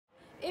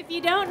If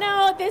you don't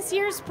know, this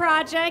year's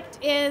project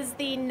is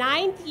the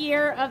 9th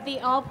year of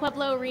the All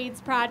Pueblo Reads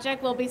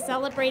project. We'll be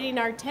celebrating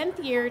our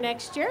 10th year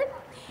next year.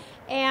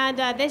 And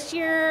this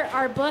year,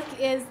 our book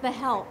is The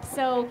Help.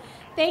 So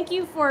thank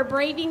you for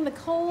braving the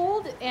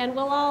cold. And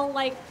we'll all,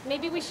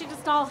 maybe we should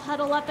just all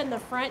huddle up in the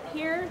front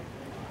here.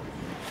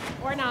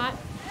 Or not.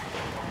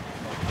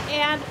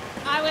 And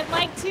I would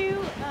like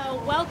to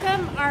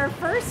welcome our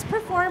first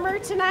performer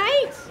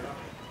tonight.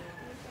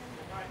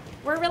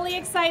 We're really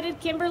excited.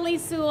 Kimberly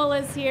Sewell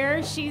is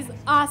here. She's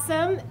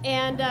awesome,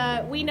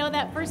 and we know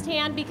that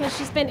firsthand because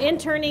she's been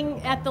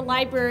interning at the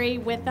library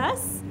with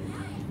us.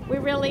 We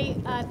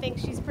really think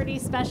she's pretty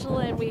special,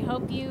 and we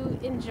hope you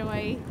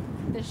enjoy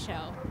the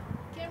show.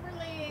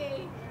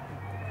 Kimberly!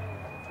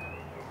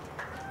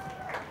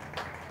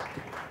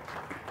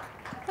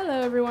 Hello,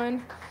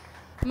 everyone.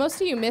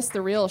 Most of you missed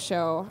the real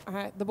show.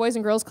 The Boys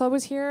and Girls Club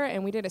was here,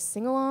 and we did a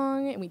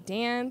sing-along, and we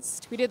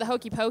danced. We did the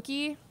hokey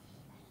pokey.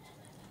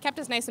 Kept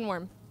us nice and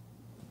warm.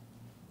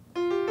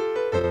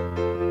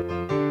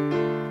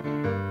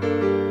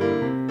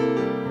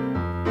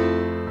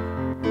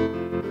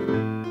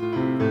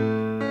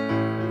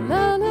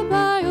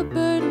 Lullaby of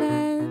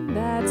birdland,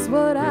 that's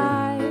what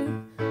I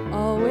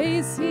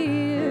always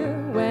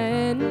hear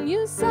when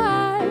you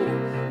sigh.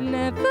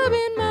 Never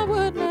been my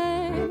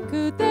woodland,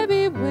 could there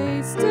be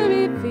ways to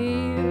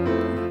reveal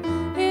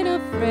in a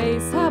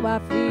phrase how I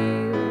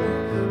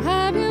feel?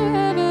 Have you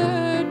ever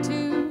heard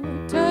two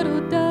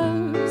turtle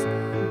doves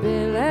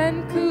bill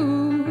and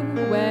coo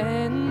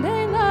when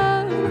they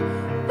love?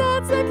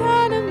 That's the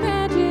kind of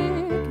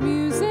magic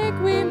music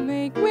we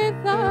make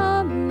with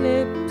our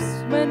lips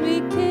when we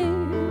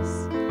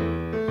kiss.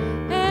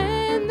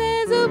 And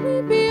there's a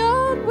weepy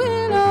old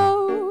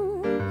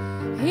willow,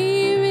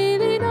 he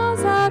really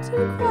knows how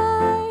to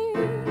cry.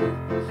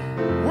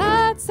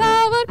 That's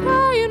how I'd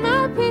cry in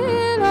my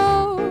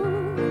pillow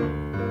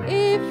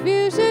if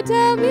you should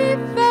tell me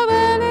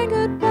farewell and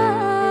goodbye.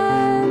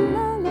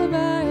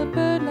 Lullaby of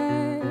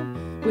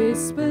birdland,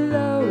 whisper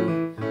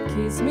low,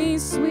 kiss me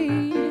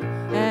sweet,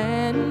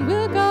 and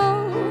we'll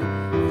go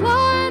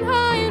flying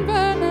high in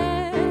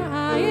birdland,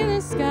 high in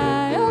the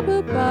sky up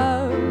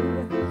above,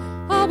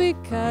 all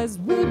because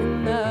we're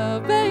in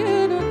love.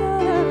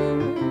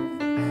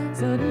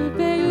 So do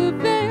better,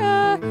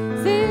 better,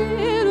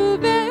 say do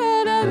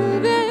better,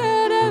 better,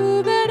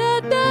 better, better.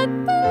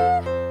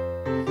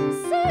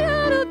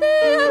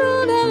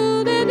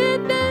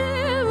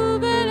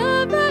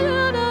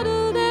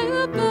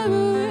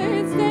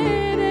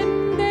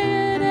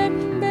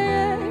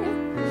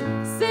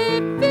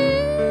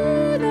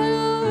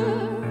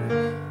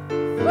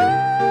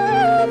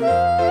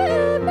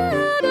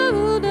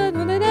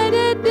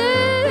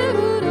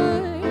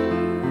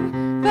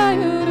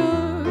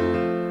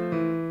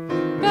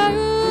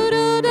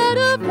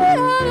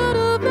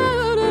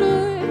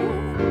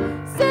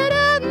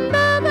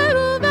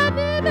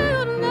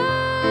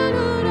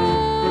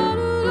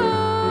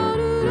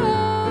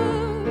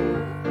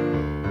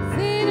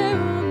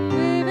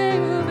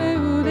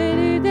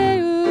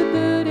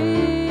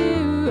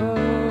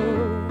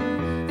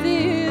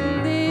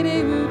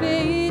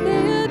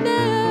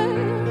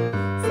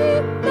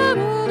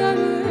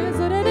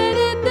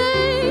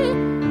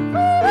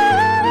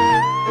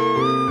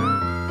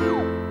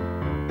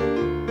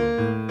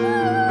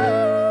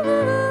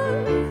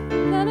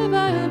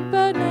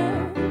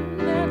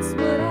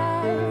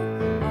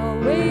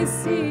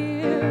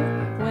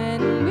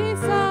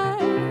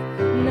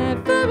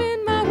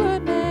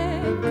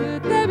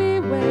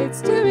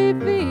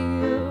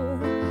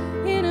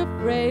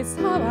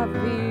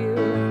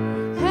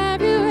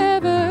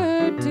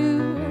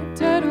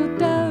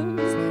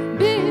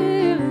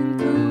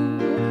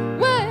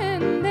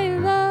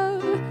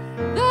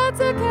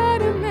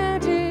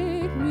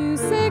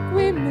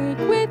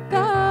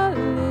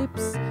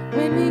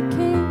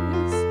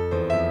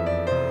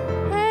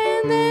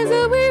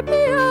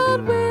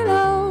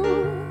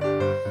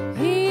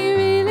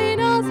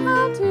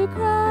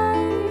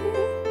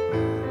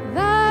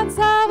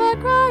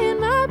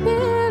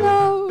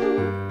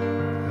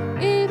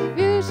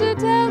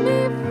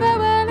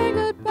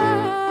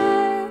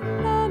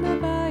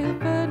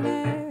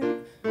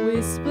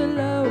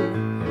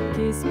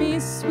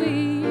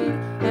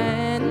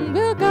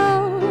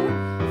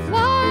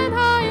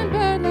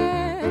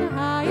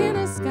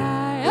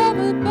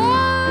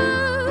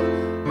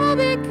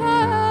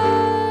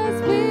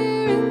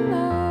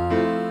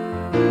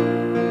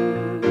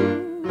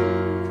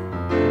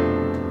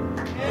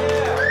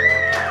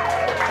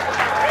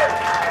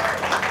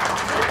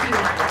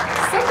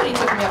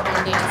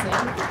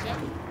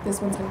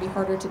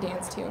 To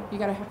dance to. You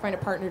gotta find a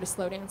partner to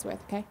slow dance with,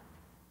 okay?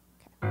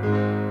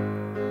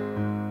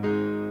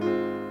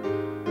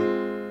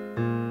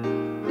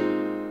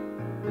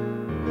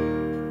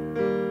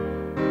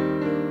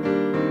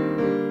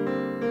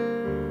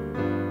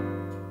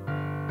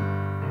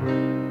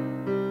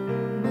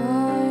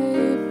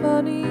 My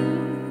funny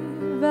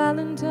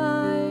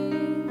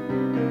Valentine,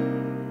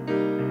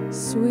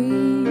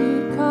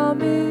 sweet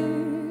comic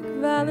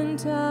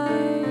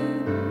Valentine,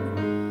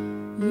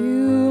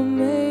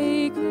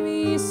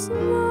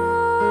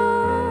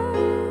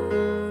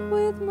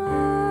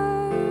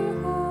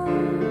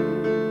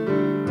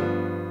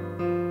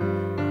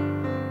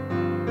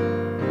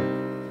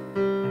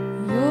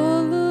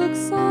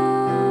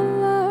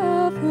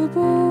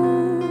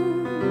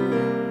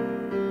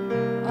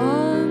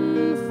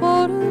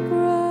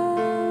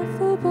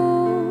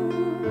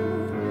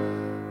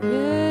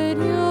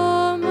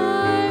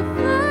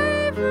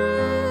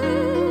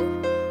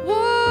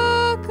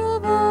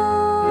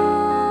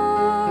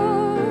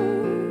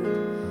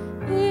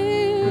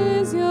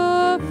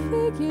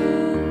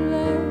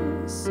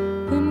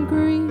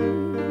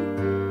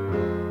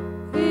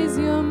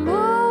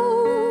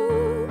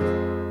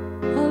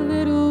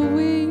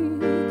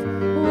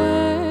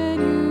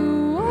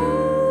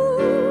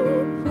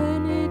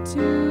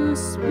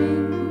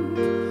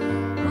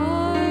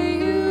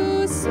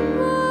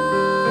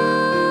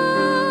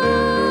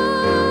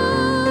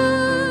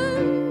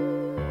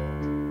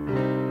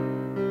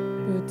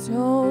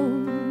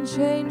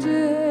 change your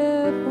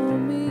hair for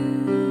me.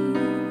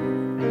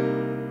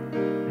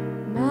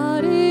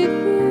 Not if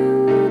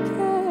you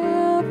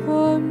care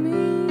for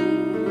me.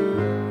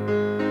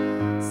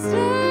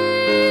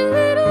 Stay,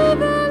 little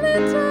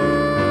Valentine,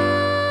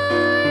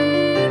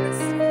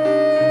 stay.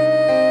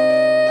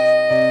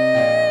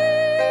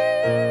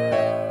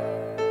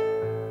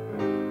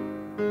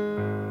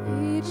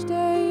 Each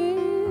day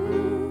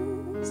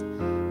is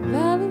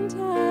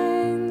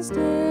Valentine's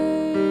Day.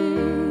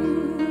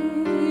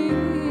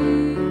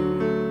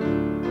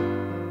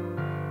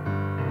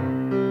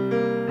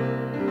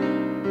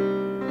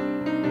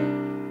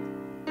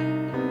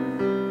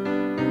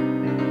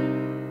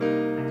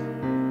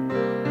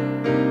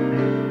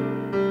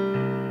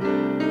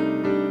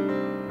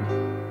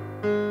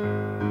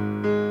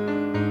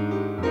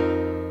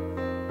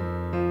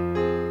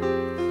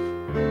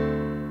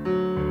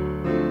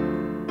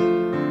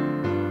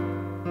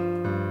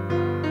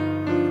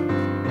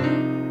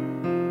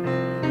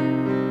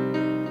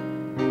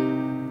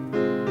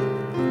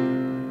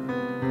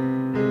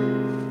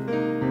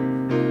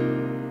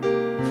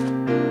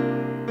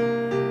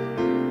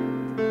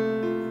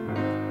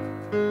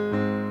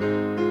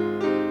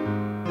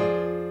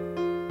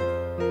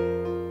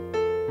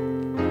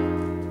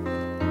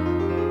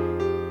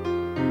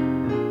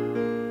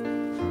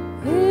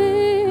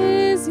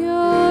 Is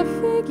your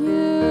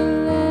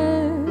figure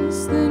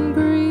less than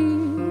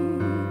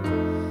Greek?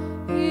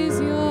 Is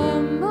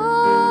your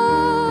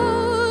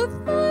mouth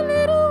a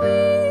little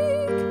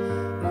weak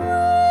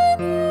when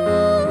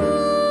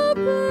you're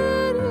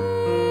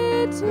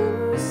ready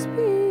to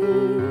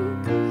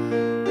speak?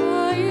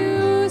 Are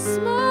you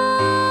smart?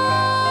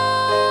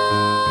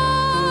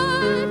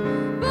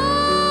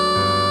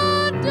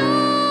 But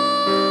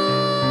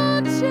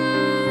don't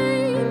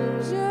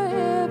change your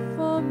hair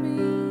for me.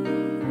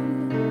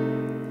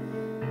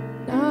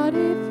 Not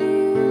if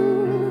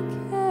you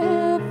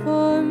care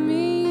for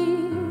me.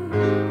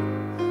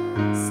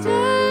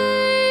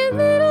 Stay,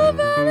 little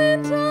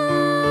Valentine,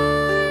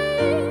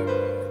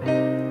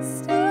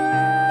 stay.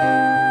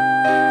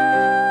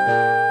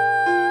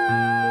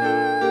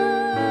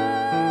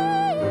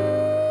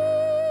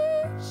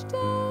 Each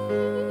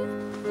day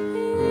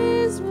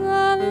is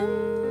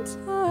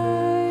Valentine's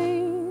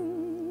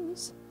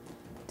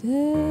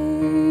Day.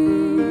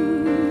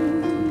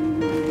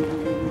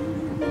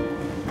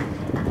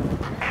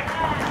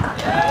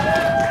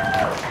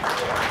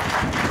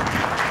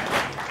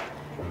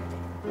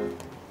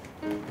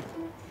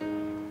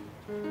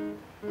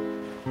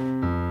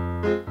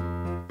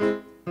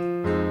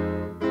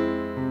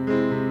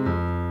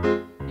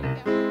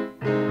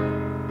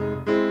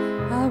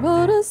 I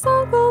wrote a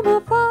song for my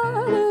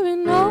father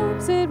in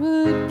hopes it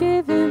would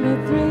give him a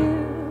thrill.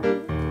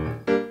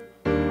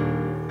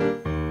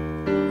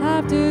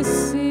 After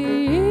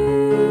seeing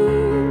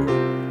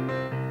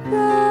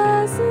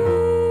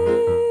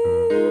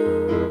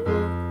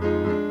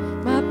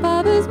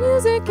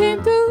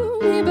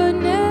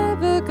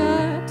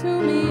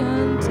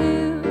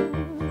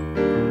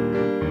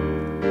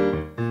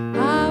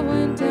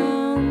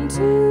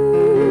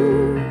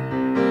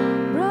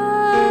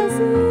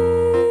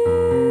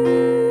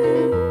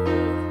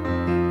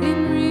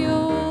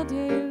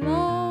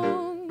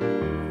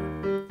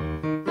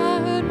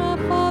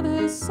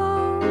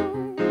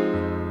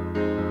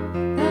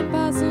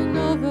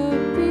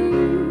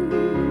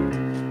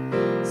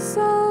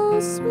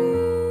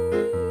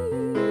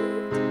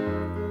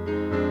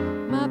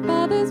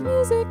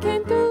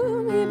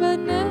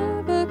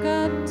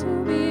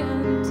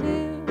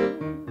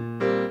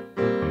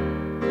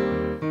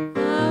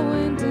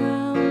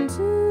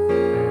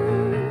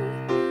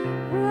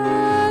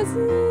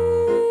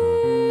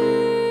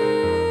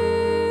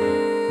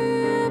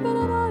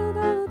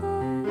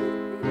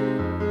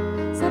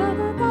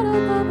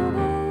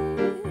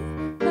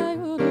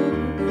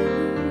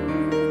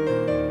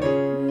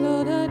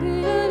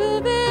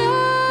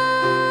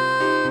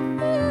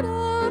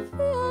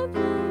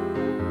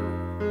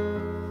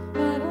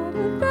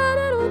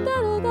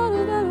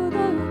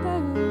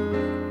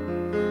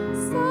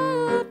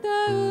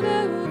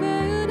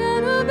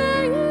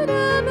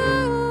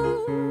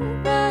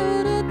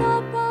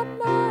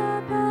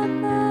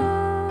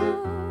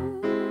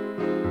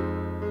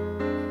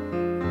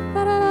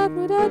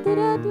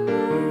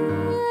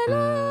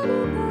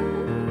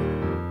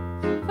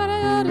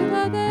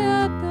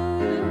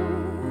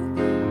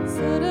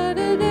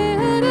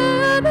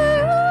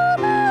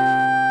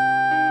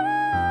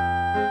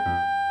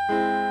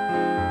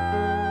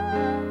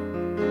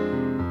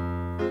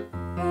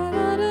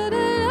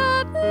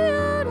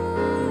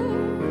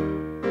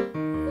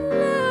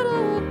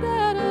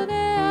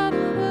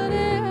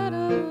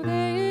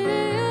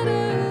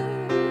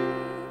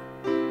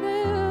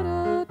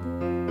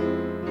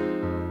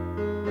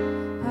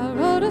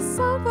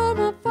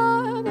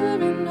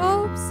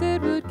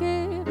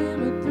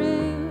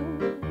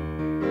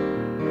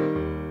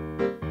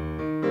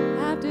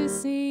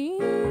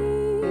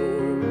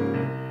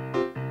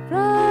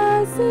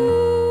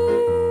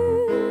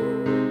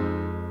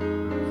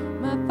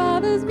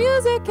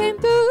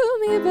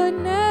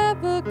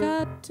never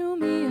got to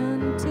me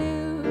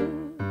until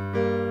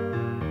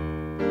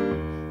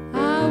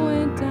I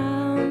went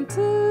down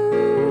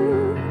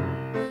to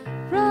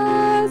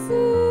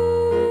Brazil.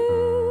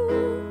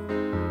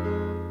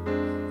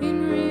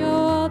 In Rio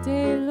all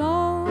day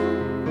long,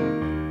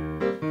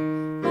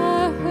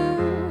 I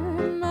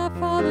heard my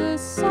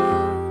father's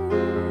song,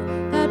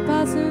 that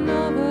bossa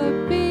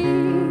nova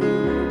beat,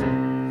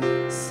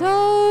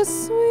 so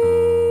sweet.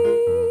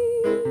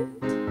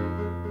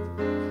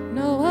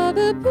 No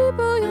other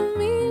people you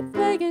meet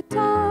play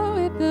guitar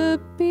with the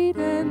beat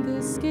and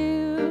the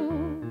skill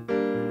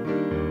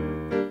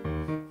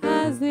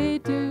as they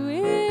do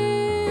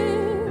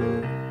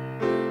in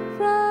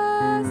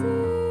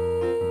Brazil.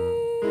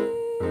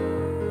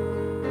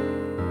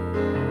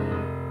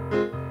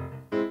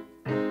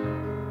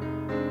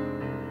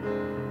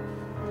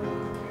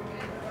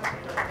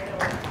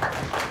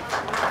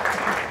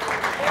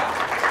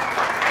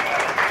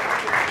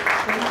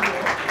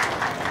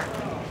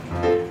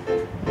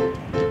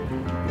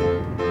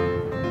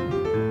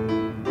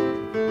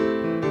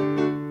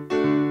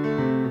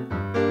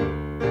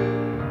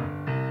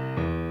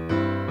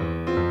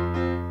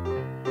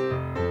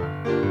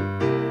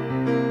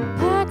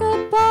 Pack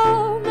up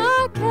all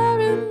my care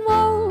and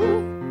woe.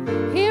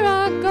 Here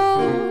I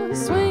go,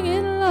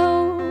 swinging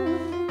low.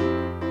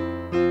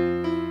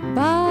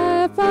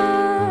 Bye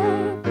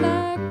bye,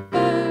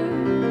 blackbird.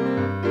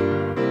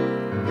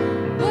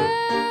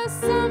 Where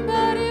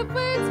somebody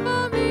waits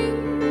for me,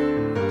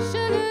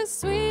 sugar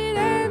sweet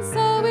and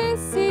so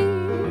is he.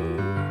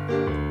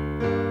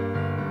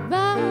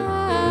 Bye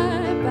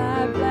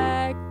bye,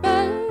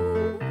 blackbird.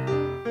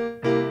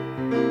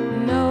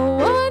 No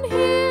one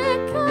here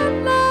can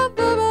love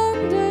or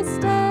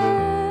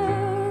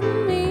understand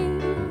me.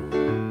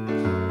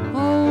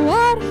 Oh,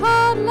 what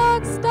hard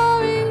luck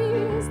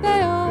stories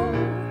they all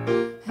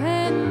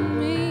hand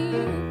me.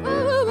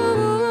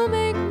 Ooh,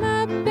 make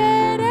my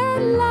bed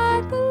and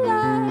light the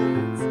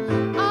lights.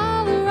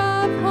 I'll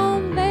arrive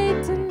home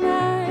late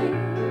tonight.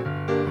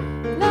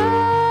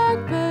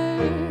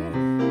 Blackbird,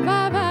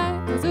 bye bye.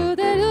 So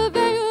they do,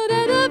 they do,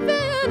 they do,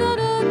 they do, they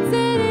do,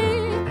 they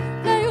do,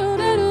 they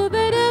do, they do, they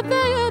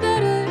do, they do, they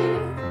do,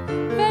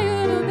 they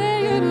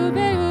do, they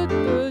do, they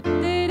do,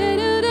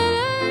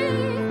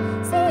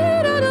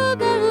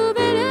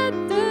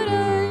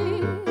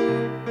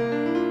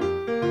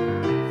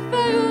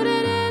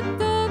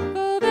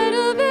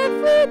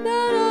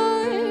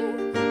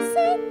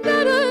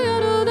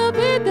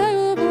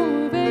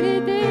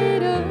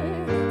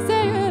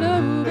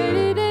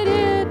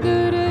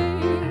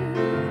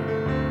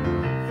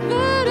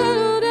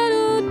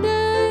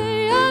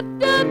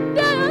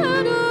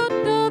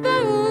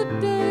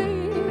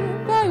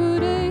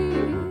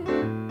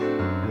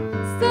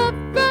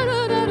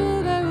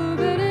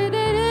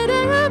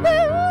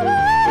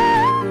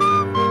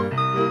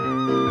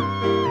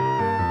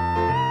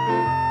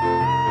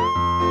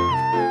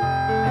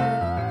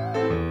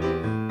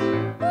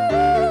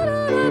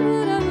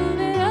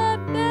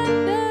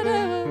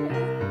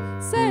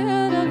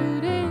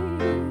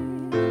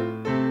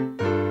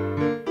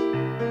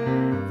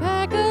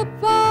 Pack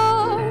up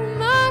all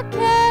my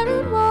care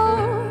and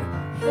woe.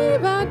 Here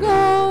I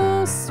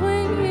go,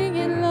 swinging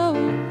it low.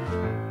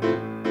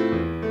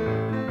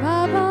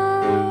 Bye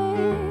bye,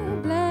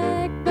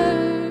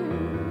 blackbird.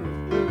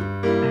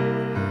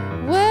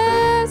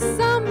 Where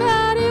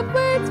somebody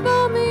waits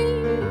for me,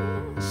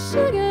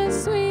 sugar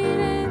sweet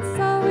and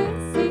so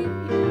is he.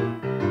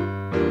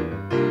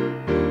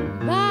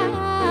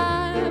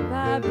 Bye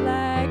bye,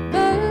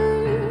 blackbird.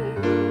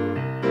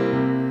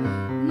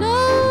 No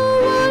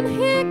one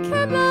here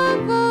can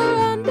ever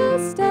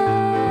understand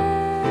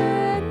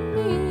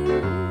me.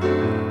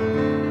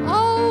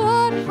 Oh,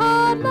 what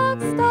hard luck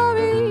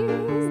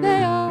stories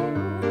they all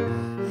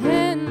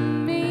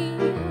hand me.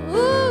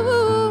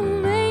 Ooh,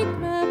 make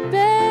my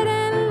bed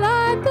and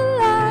light the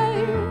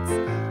lights.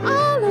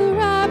 I'll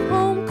arrive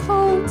home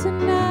cold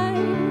tonight.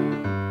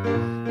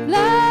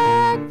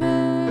 Blackbird,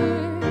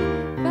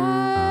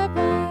 bye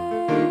bye.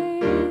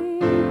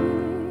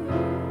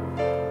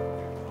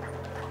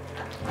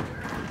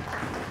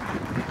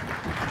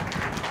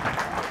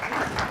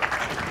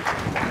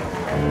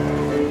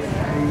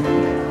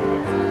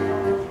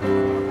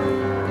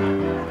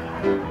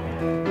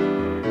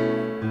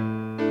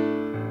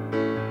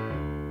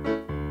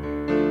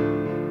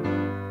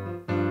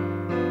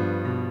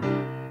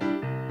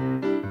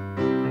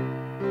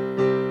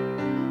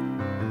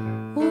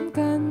 Un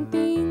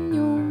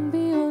cantinho, um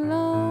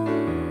violão,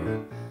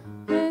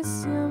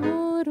 esse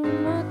amor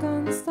uma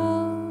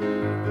canção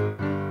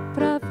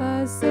pra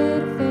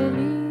fazer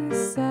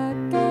feliz a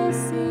quem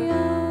se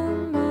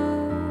ama.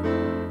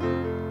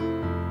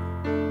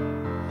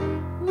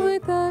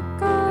 Muita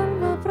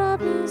calma pra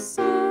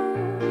pensar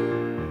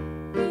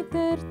e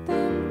ter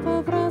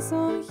tempo pra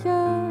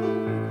sonhar.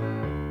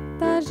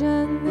 Da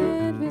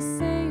janela e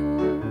sem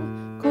o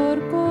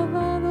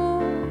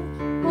corcovado,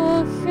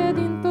 oh,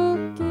 redinto,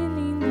 que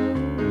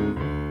lindo.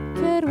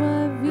 Quero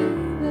a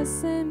vida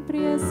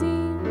sempre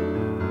assim,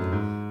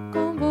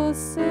 com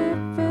você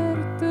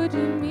perto de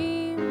mim.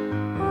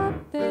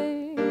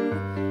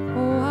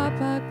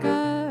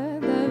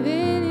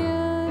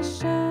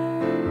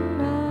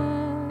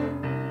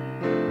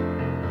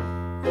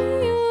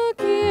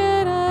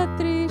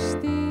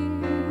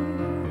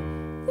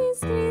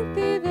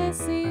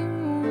 nesse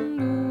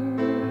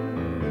mundo.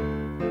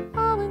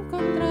 Ao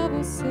encontrar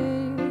você,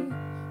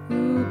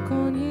 eu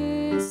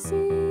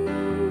conheci.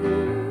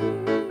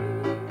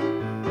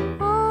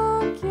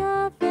 Oh, que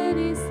a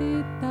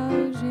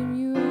felicidade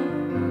me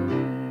amou.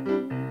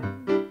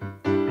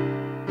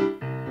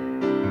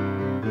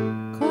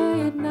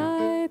 Quiet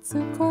nights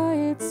of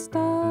quiet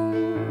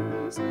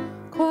stars,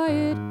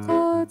 quiet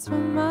chords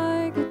from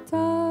my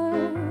guitar,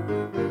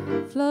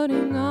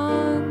 floating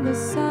on the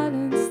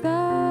silence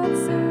that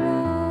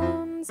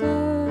surrounds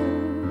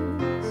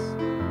us.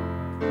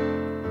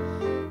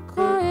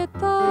 Quiet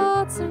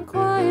thoughts and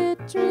quiet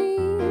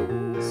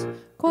dreams,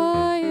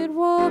 quiet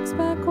walks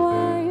by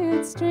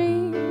quiet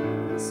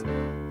streams,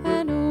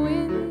 and a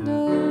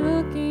window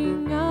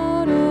looking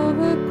out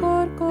over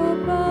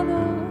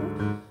Corcovado.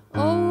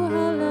 Oh,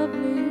 how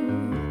lovely,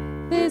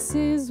 this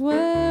is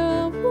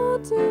where I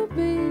want to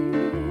be.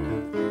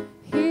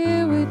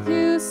 Here with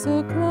you,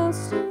 so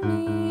close to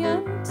me,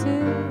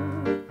 until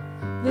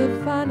the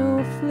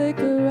final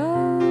flicker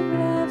of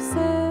life's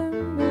embers.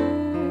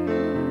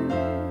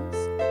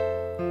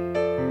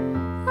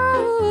 I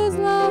was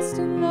lost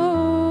and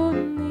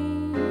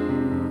lonely,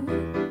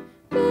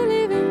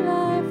 believing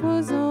life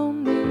was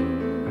only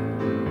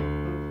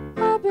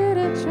a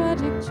bitter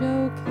tragic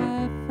joke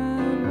I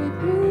found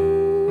with you.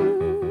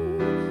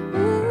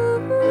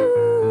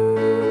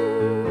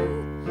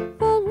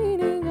 The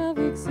meaning of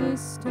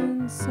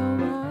existence, so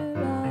my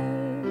life.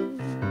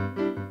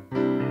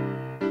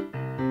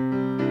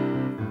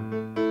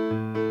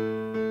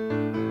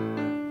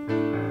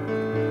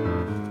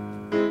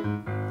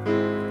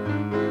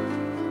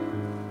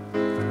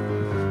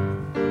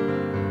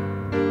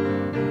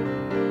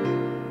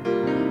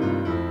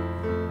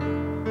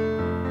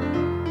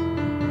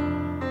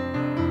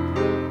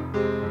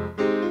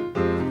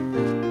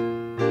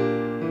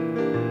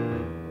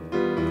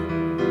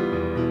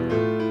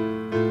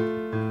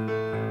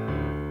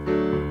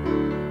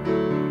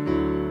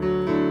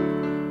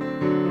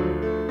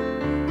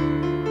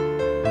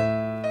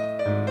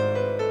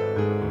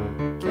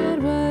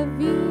 Quero a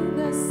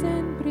vida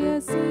sempre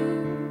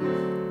assim,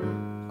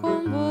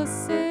 com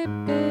você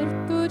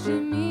perto de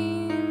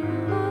mim,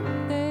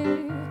 até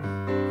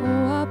o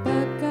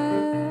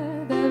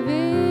apagar da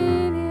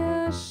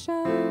velha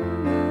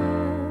chama.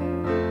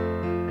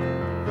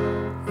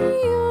 E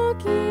o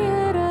que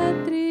era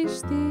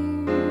triste,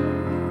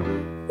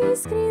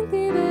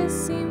 descrente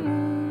desse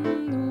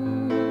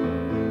mundo,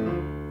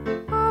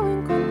 ao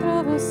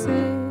encontrar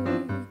você,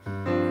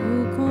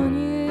 eu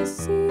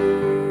conheci.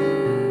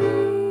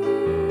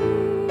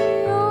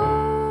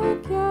 Oh,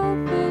 que a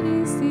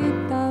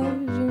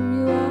felicidade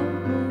me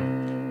amou.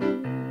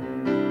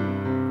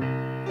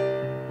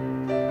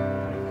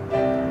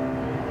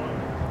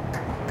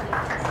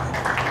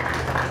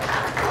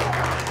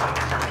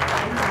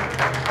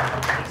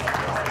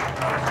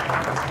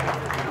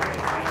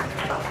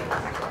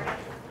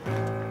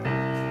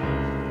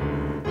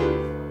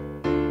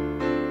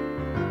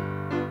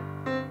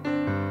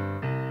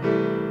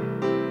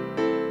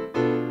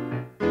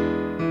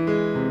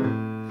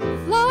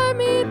 Fly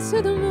me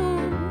to the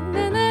moon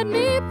and let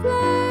me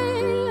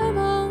play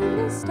among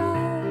the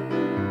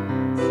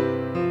stars.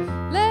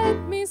 Let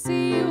me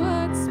see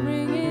what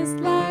spring is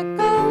like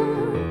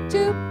on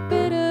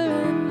Jupiter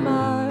and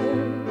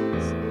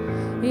Mars.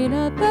 In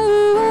other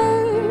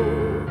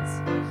words,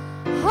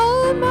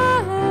 hold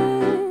my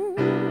hand.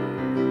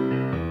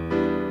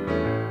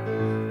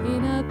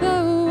 In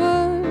other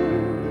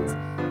words,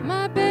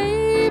 my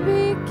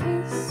baby,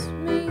 kiss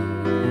me.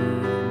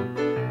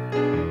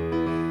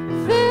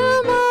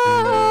 Fill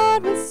my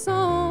heart with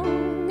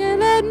song and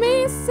let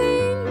me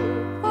sing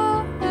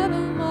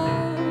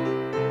forevermore.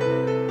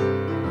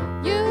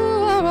 You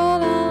are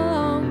all I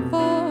long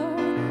for,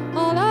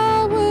 all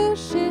I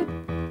worship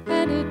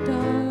and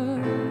adore.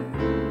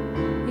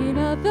 In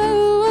other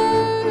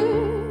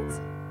words,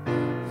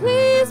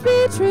 please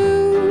be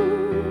true.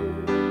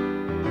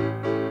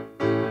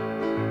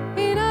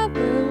 In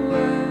other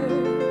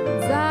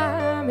words,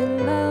 I'm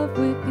in love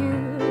with you.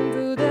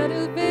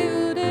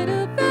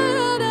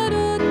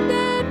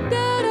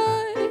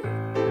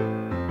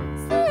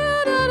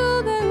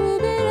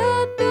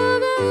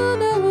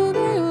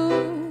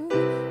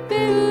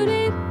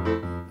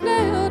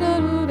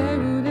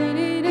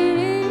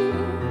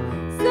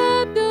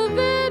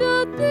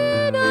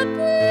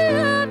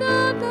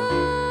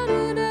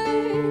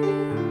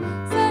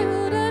 Say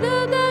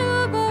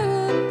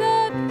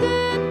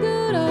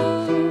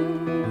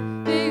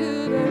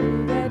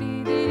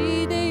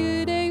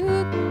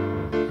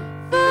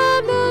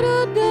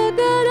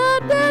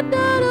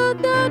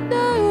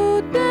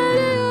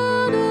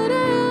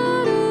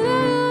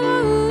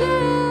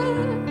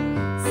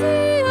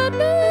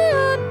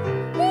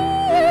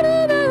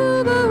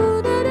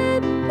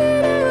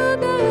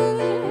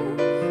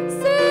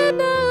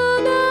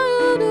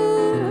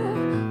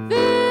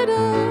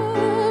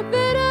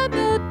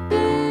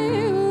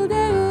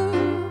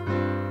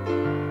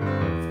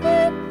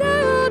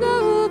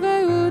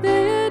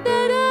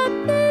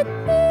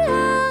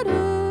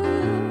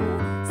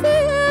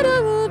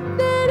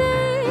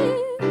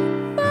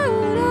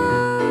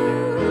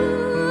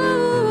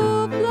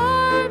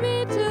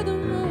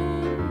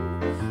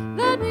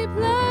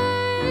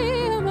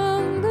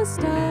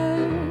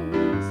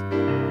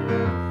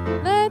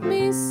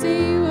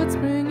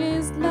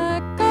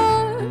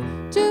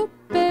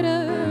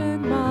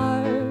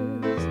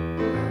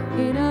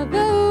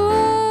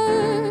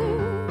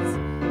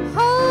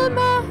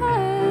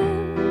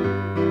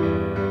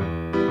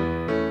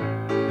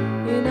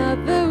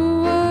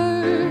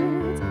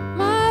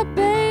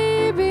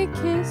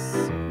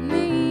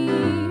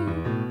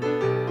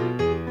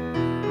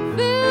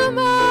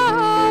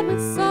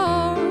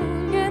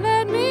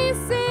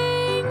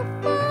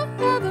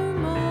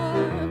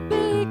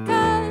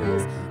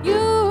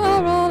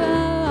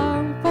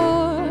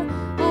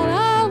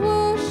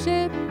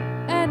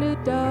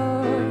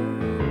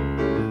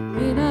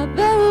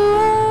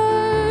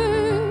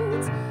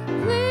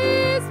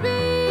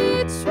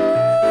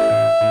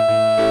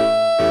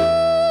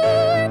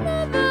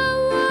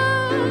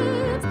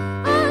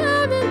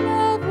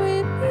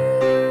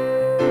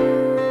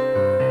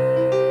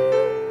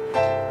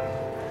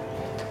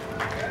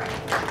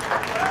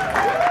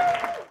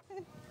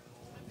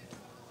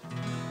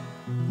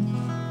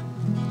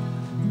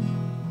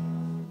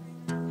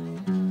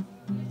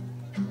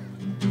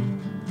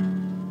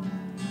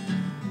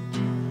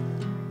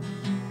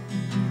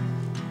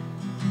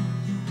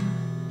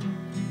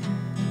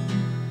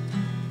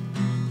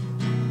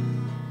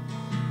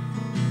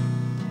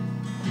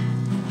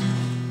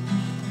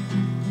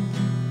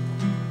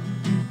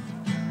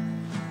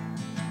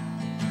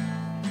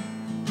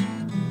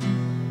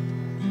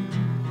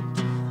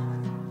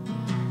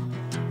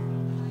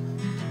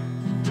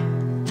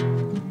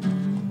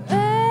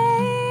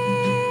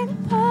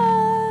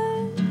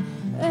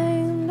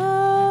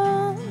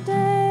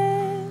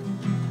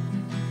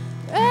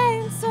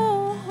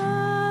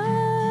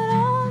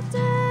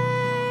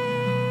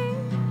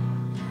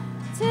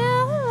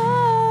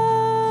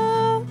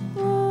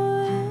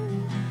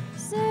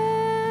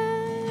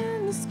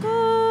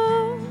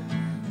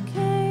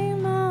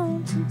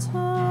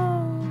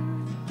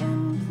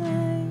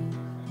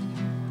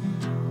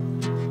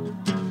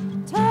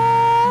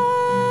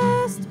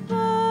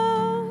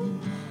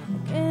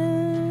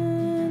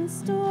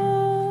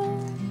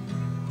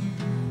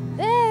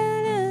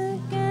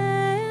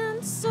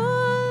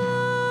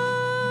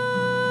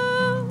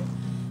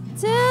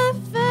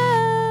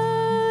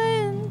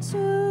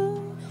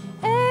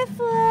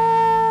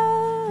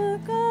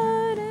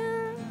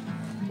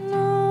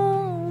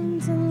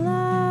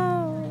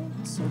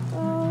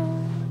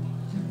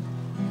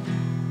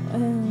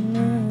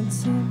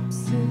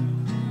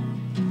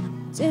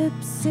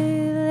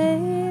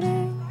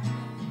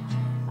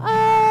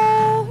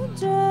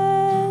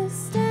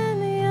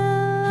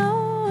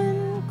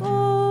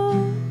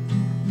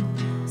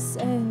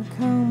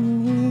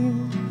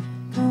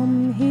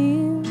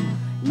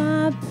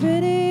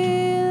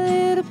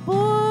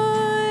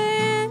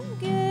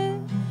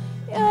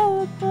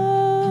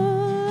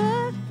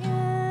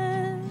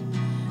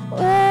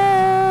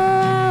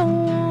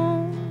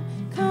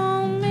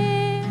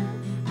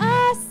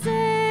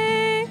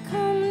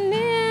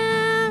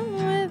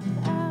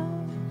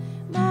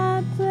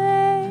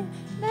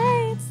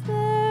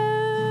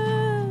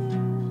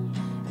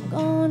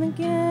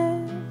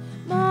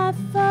my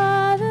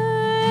father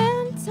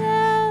and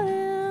tell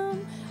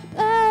him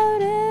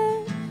about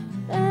it,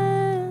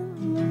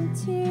 then the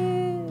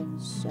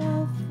tears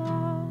shall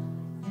fall.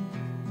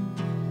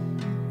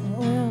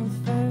 Well,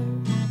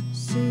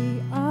 first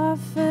she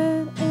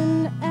offered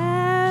an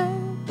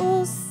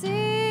apple seed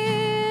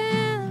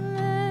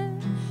and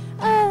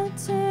a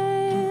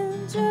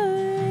tangerine.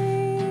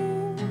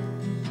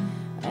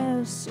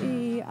 Well,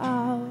 she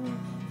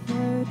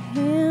offered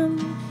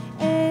him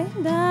a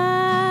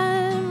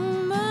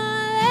dime, but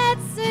that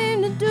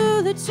seemed to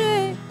do the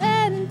trick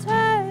and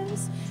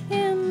entice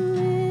him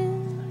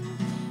in.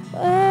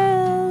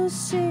 Well,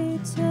 she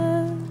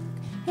took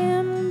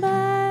him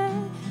by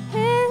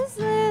his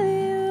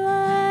lily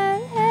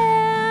white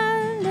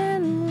hand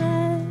and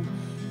led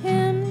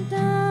him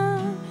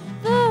down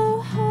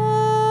the hole.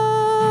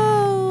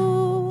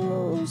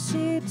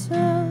 She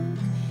took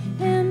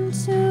him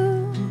to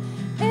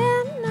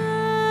an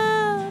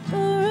upper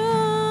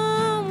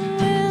room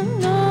where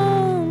no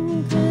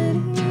one could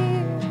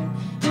hear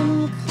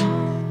him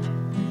call.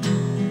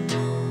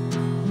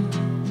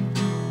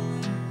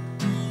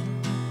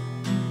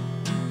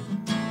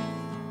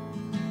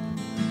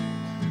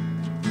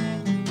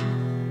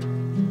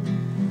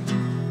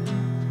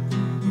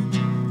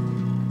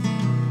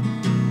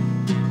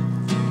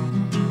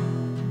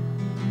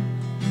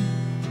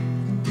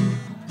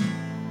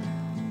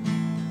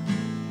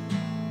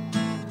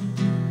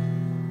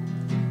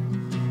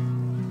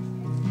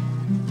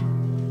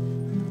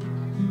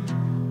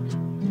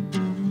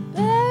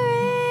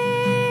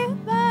 Very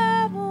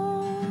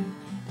Bible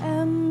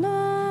at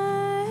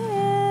my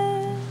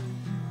head,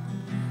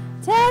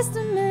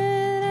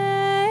 Testament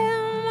at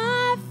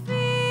my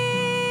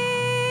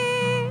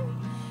feet.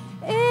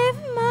 If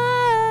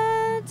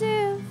my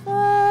dear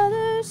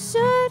father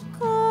should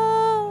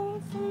call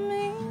for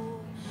me,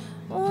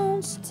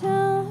 won't you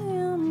tell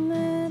him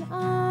that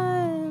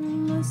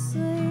I'm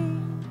asleep?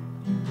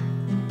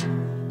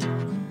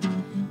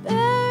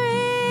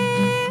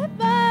 Very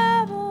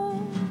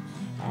Bible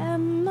at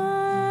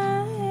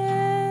my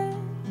head,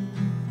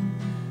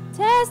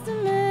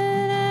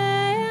 Testament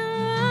at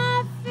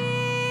my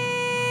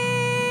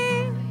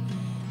feet.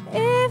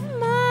 If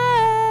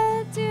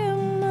my dear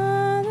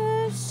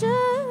mother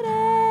should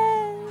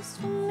ask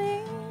for me,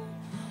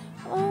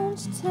 won't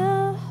you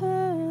tell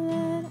her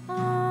that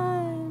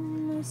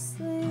I'm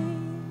asleep?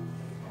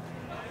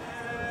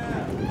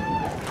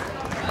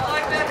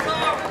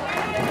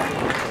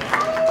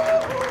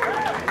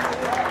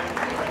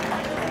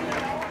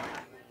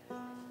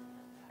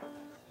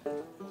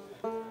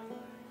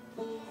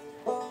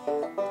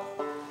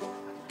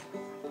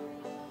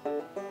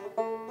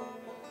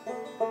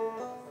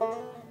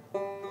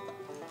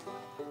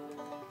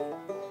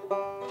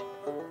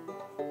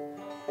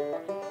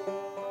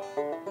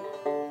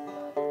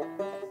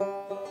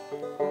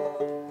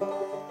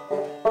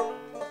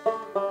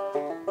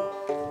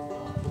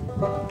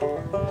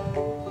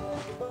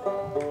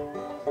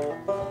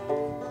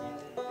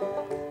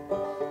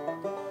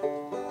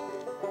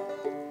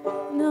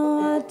 No,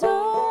 I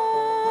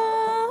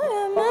don't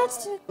have much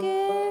to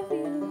give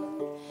you.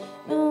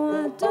 No,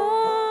 I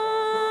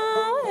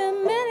don't have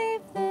many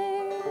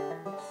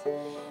things,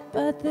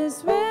 but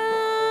this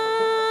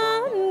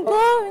round and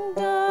glowing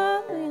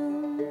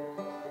darling,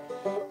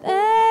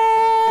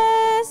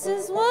 this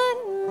is what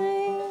it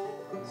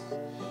means.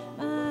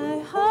 My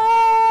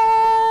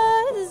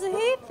heart is a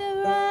heat that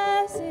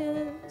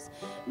rises.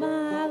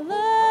 My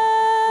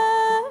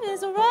love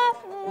is a rock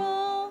and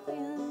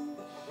rolling.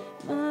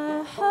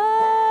 My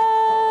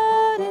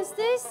heart is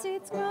these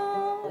seeds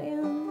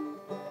growing.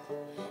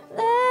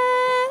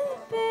 Let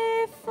it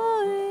be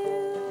for you.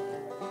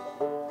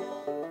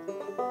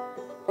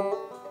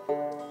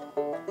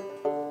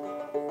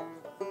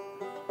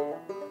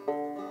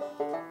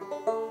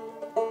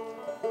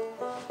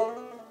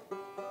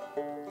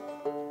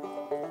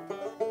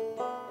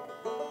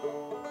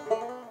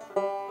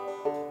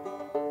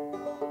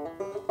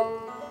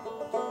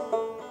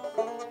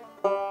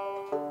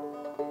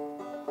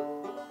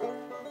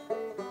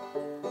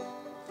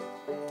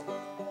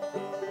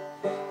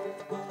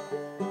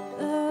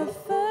 The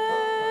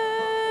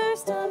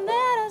first time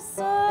that I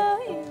saw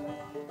you,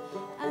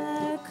 I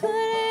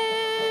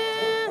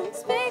couldn't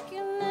speak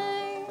your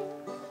name,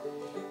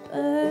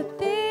 but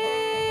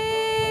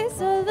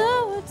these are the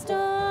words,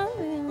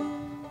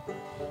 darling,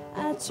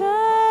 I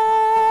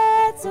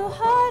tried so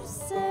hard to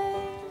say.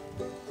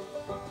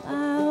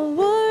 My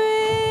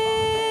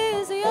worry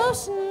is the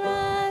ocean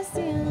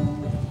rising.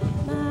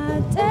 My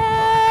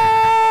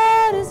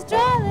doubt is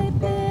dry lake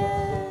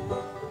bed,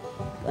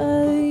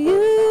 but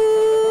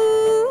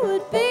you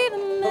would be the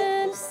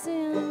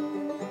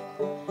medicine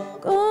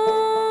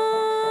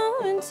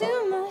going to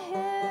my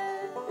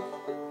head.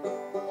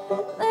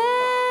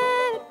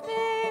 Let it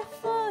be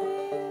for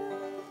you.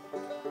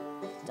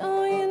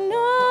 Don't you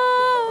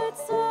know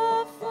it's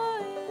all for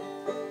you?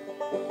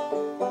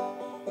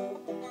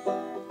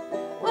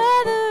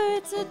 Whether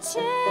it's a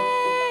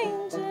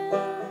changing,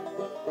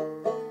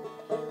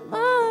 my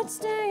heart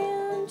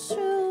staying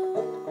true.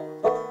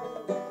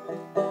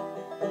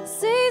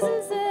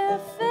 Seasons they're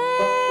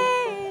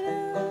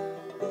fading,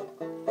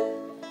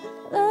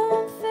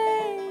 love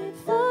fade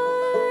for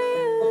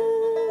you.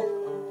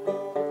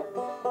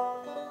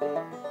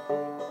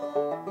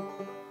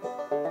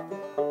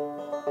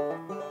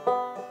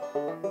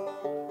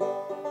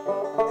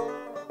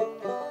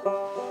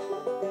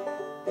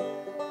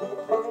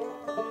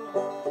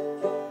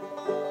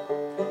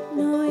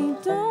 No, you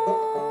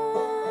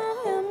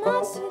don't have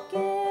much to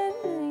give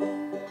me.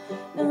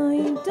 No,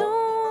 you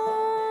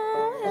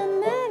don't have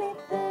many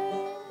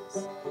things,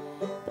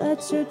 but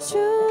your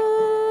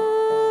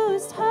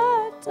truest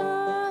heart,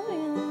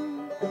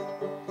 darling,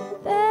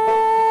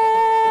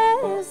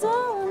 that is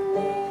all I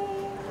need.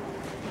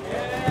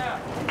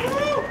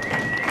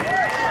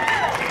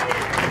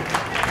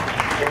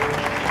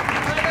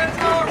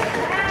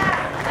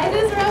 I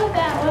just wrote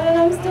that one and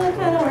I'm still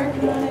kind of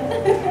working on it.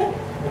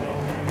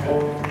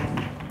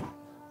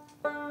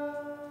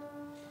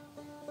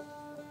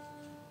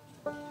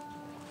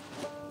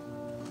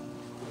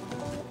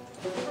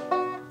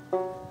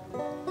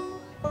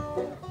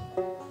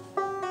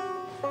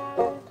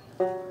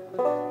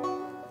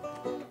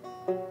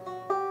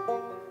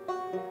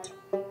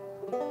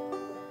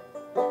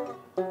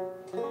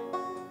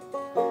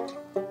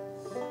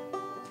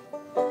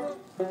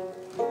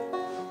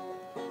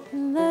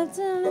 Left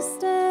in a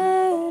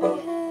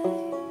steady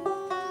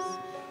haze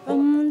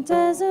from the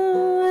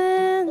desert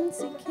whence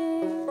he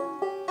came,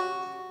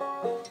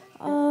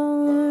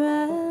 all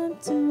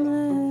wrapped in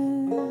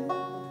lead.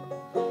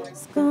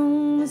 It's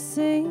gonna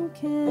sink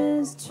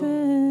his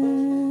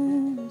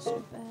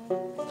treasure bag.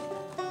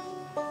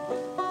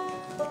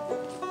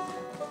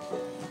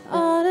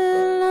 On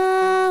and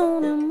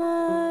on and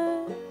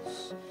march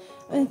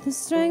with the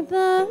strength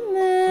of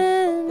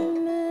many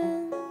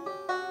men.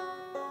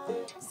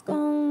 It's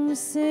gonna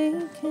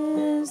sink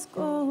his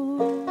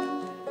gold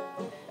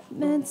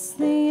amidst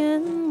the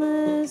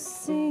endless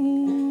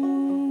sea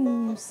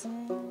of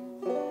sand.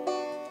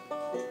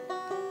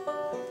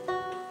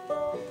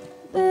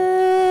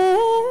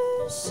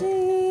 There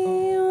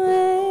she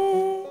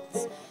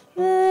waits,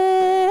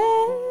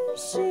 there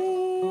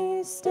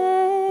she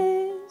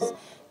stays,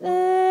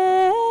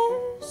 there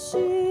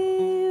she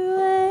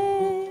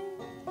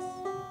waits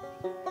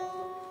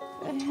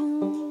for him.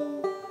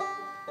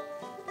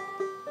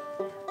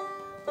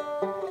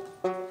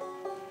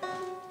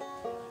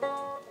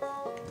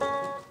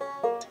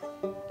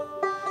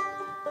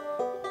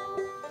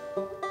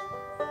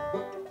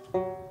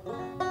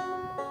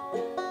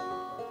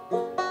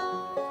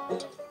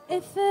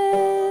 If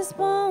his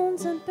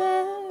bones are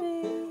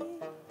buried,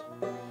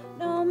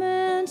 no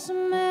man shall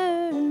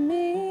marry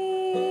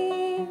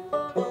me.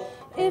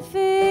 If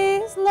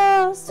he's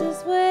lost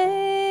his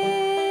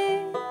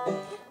way,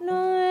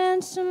 no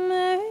man shall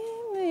marry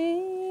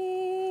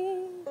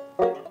me.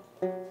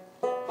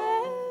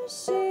 There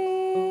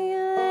she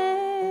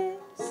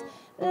lays,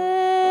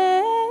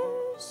 there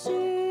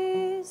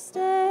she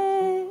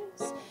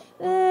stays,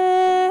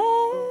 there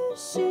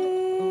she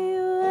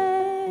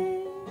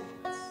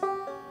waits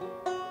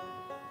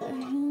for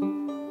him.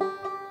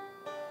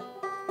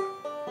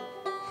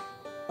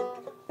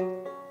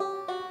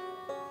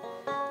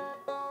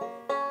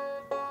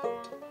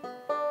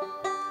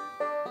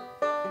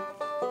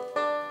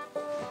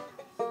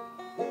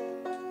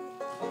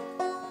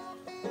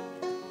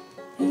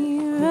 He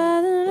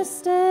rather a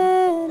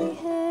steady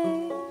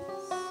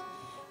haze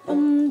from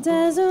the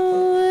desert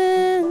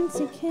whence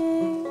he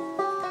came,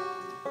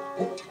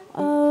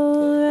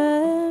 all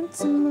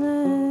wrapped in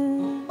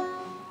lead.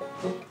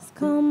 It's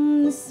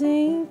come to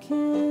sink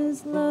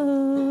his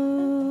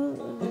love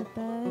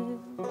bag.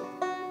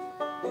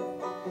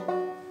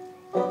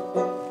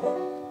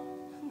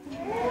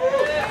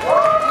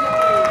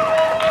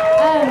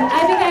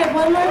 I think I have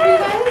one more for you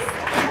guys.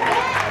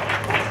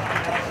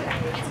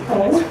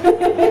 Cool.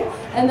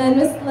 And then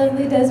Miss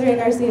Lovely Desirae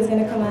Garcia is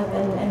going to come up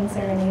and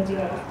serenade you.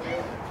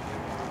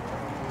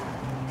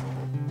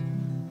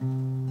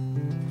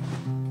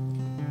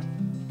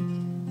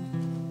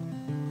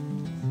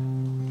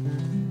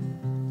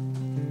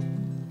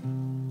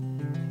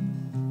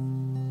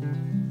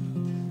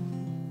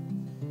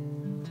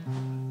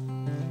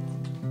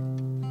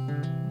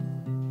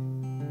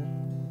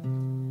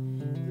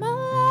 My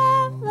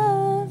love,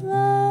 love,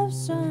 love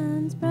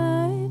shines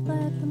bright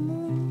like the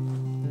moon,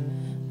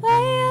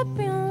 way up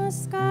in the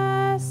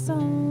sky, so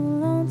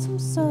lonesome,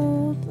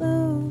 so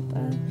blue.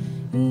 But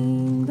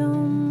he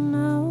don't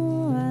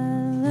know I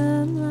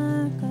love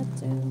like I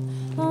do.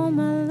 Oh,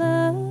 my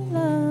love,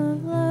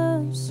 love,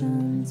 love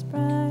shines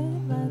bright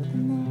like the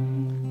moon.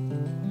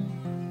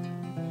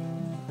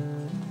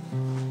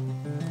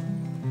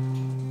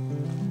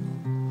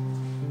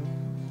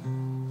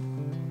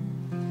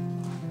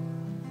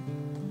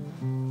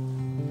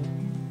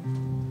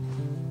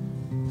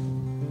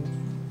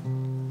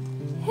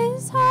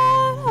 His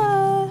heart,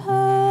 heart,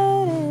 heart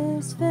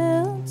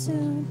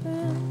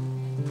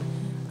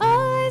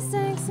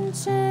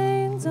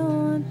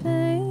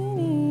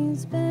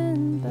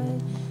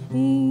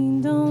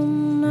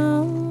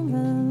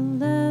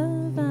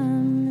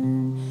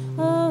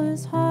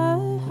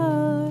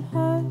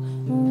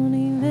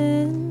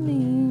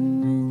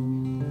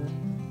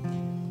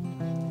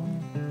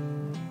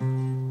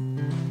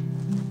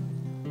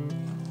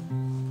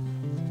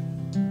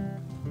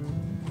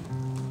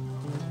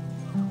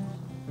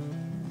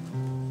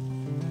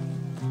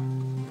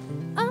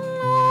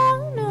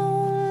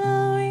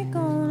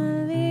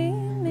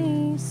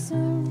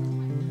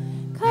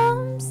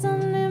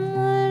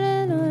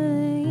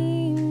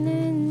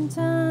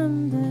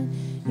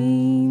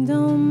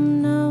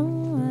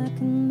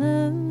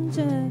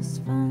was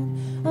fun.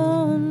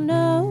 Oh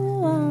no,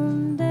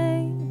 one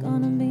day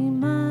gonna be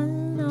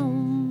mine, oh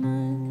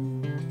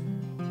mine.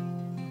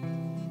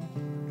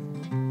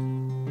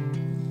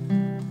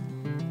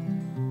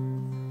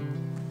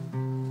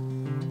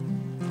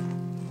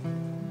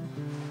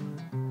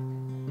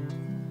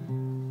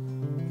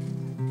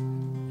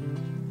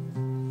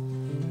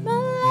 My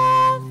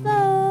love,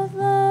 love,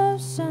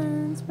 love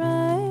shines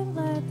bright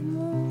like the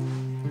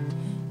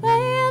moon,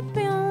 way up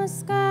in the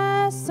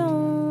sky, so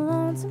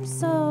lonesome,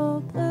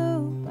 so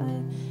blue.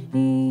 But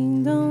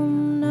he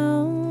don't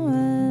know what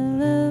I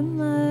look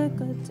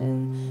like I do.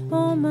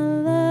 Oh, my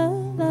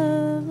love,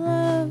 love,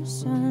 love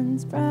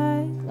shines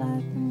bright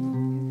like the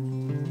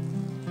moon.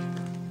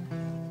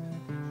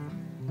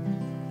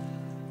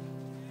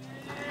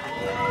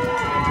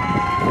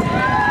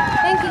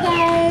 Thank you,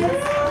 guys.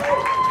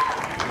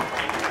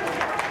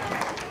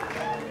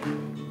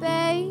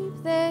 Babe,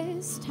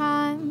 this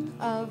time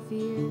of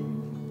year,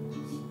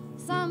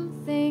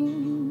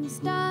 something's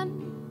done,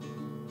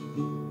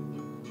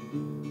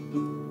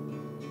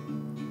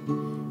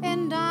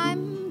 and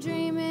I'm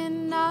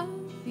dreaming of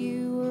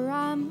you, or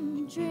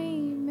I'm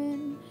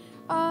dreaming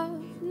of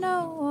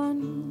no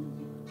one.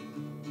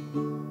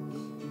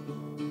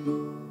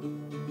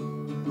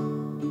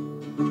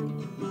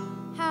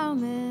 How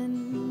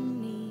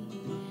many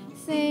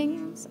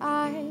things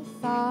I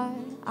thought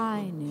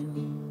I knew?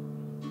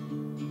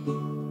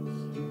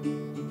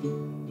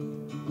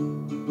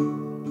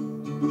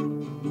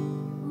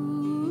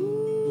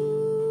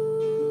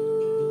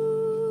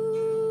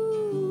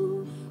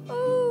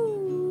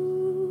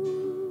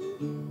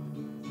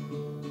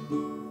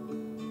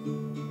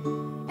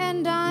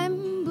 And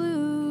I'm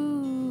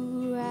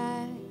blue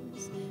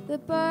as the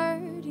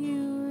bird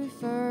you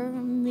refer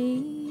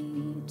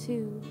me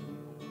to.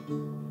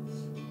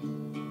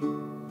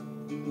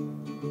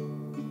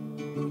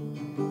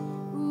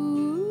 Ooh,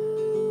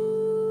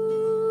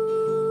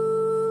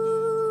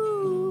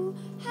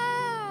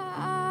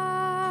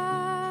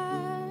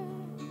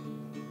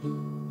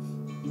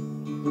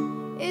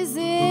 is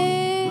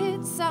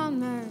it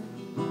summer?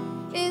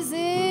 Is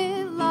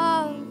it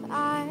love?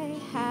 I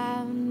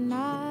have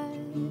not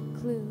a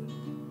clue.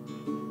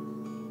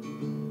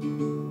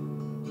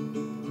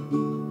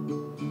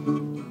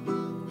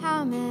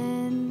 How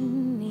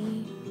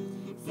many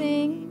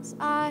things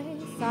I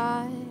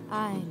thought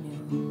I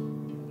knew?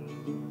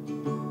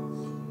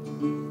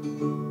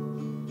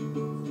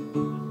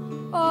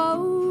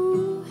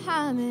 Oh,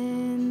 how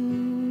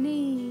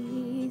many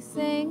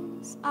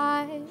things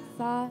I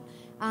thought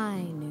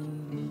I knew.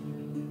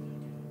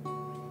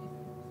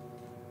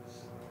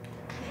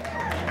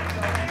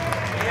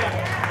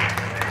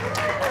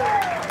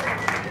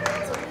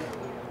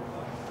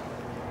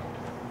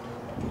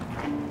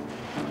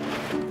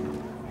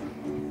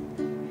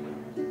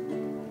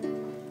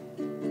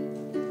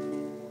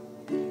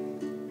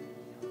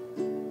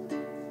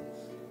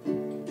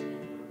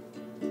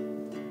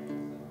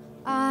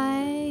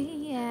 I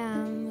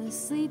am a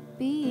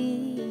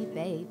sleepy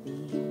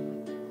baby.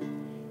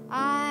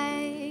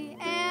 I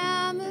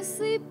am a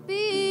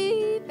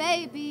sleepy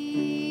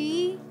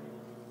baby.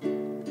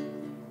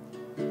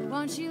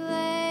 Won't you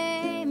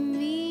lay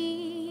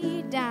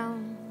me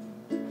down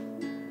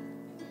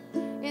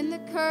in the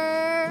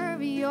curve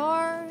of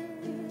your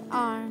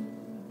arm?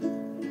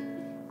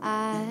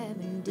 I've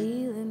been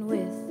dealing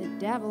with the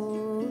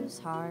devil's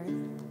heart.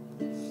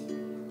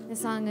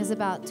 This song is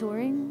about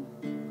touring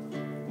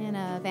in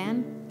a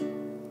van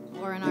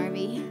or an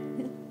RV.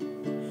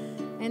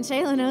 And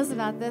Chela knows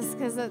about this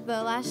because at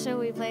the last show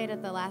we played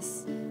at the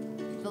last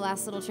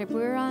little trip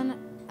we were on,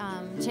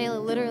 Chela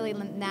literally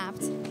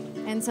napped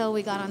until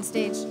we got on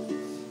stage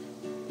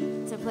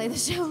to play the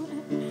show.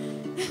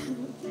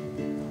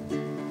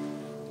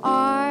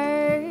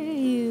 Are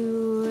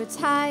you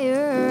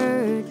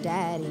tired,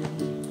 Daddy?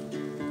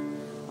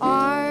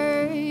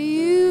 Are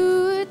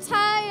you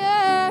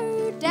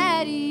tired,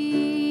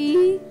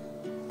 Daddy?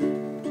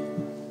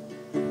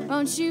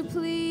 Won't you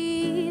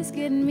please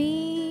get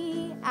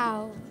me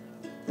out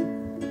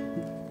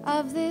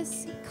of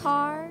this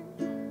car,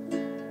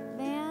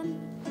 van?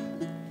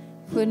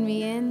 Put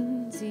me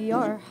into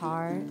your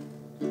heart.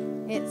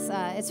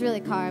 It's really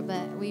car,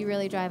 but we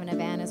really drive in a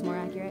van is more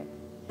accurate.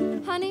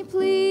 Honey,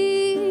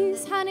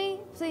 please, honey,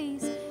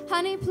 please,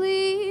 honey,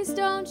 please,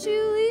 don't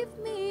you leave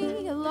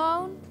me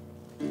alone.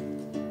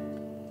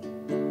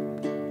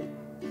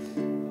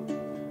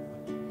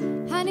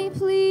 Honey,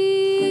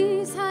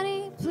 please,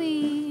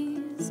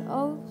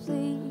 oh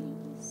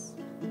please,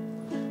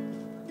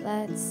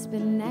 let's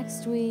spend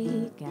next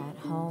week at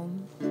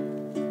home.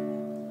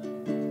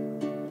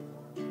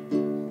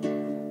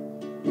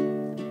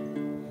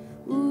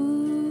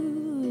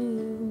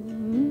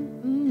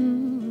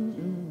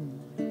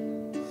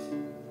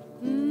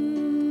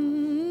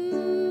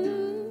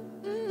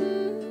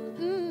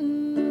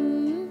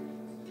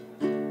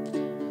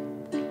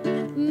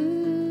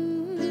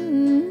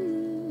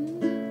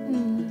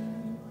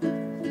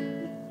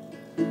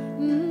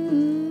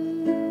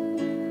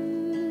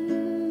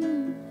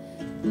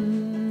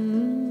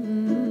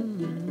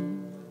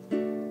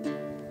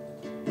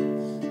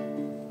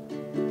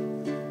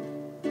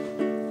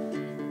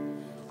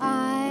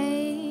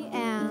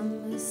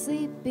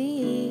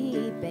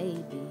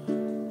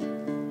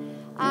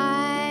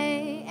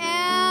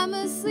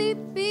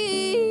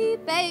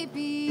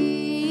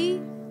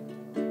 baby,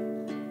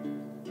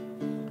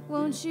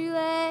 won't you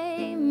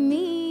lay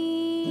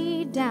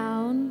me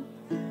down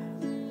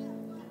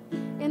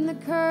in the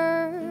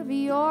curve of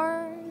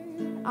your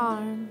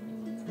arm?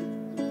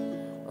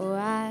 Oh,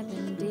 I've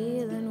been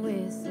dealing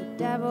with the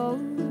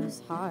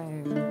devil's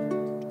heart.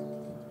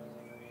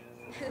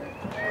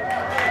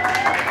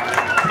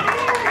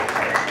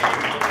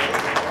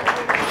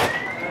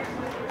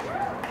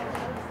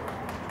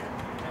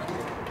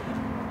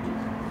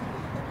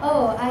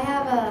 Oh,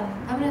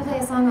 I'm going to play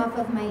a song off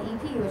of my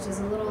EP, which is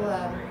a little,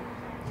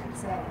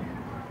 it's a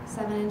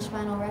 7-inch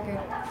vinyl record,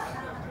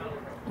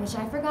 which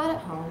I forgot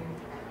at home.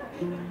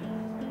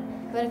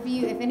 But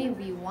if any of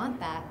you want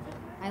that,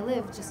 I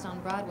live just on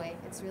Broadway.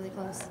 It's really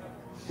close.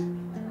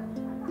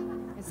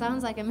 It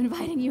sounds like I'm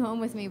inviting you home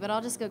with me, but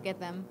I'll just go get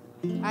them.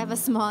 I have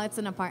it's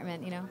an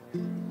apartment, you know.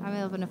 I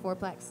live in a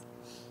 4-plex.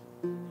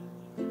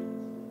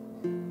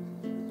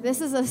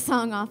 This is a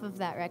song off of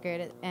that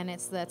record, and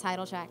it's the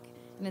title track.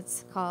 And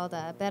it's called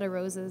Bed of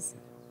Roses.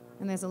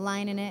 And there's a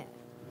line in it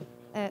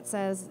that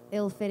says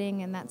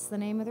ill-fitting, and that's the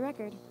name of the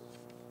record.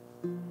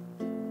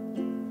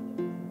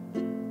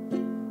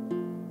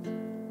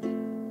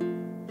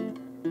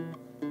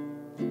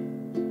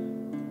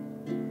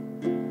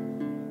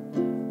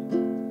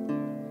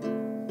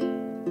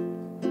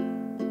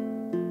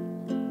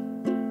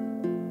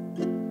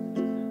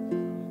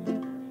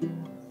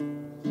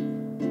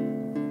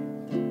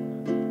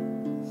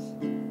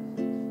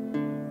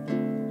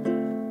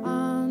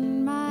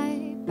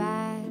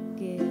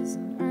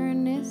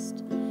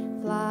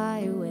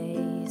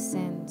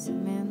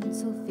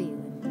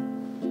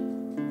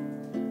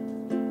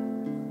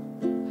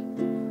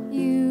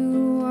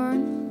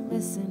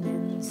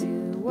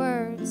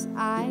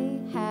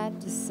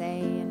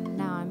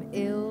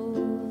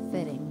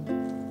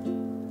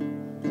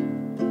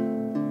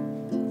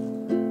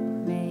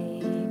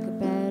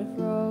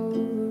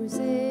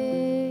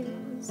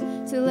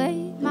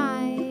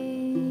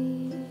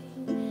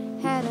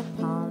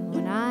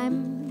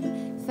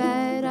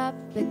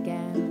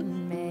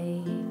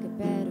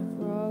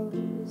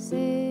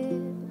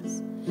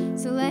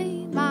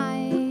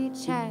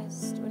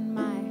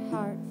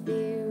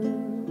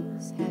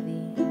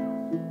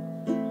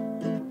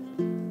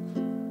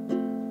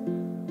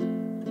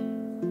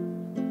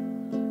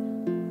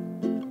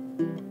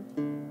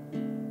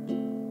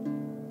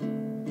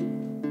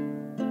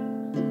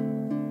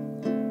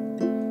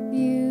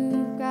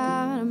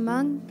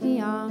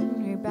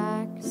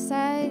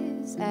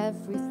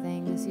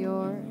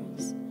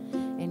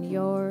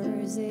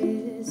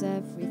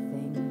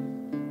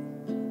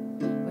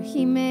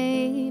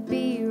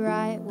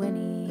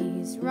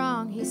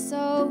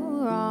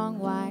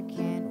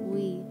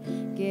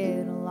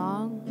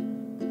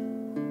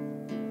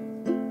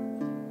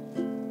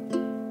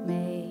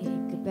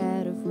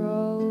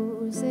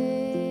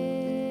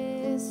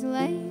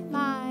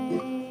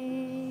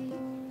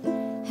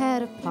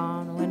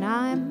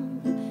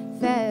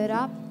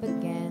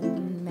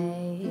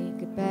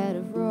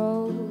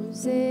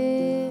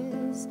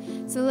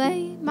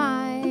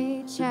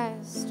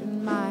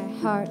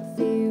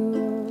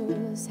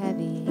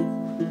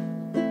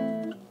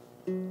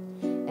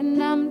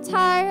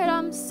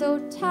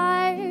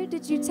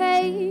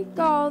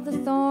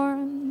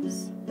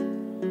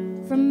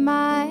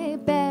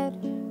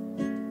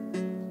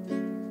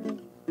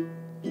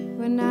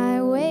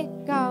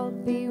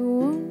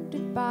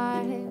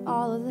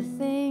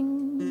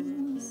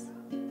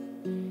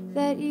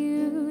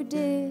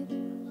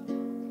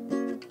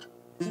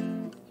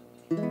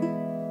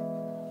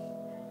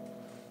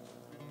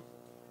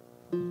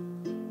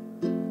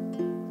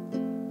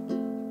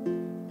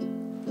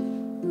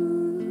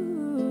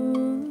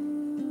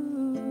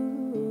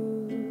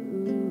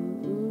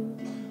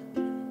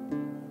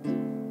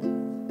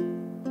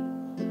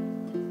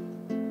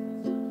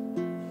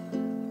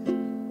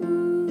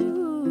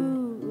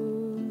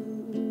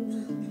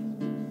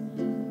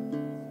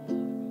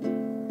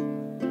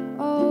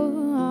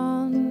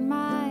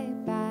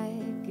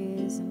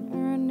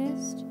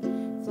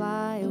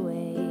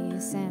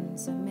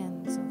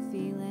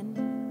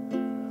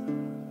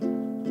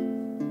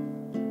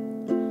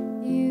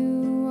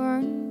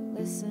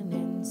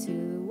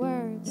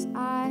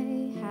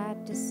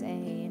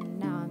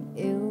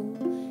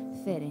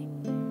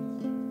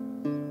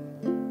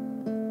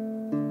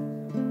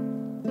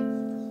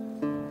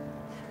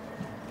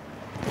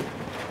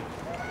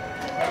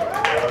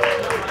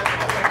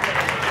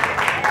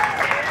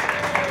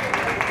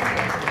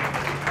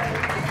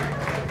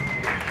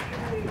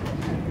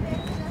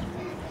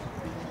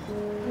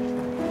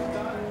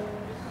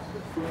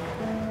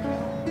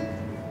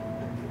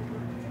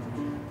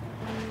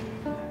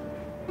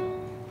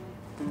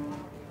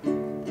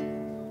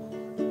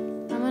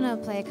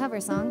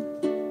 Cover song.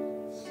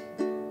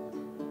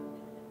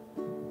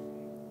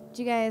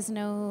 Do you guys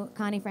know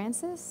Connie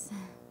Francis?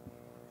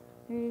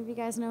 Any of you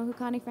guys know who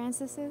Connie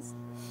Francis is?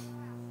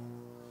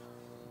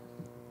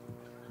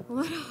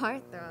 What a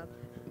heartthrob.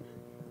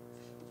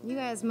 You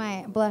guys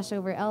might blush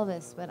over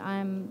Elvis, but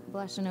I'm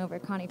blushing over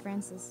Connie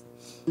Francis.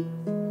 If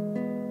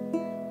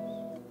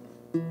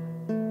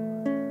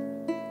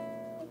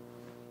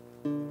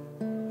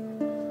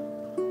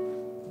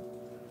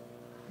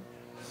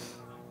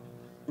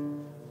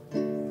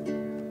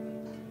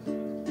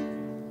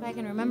I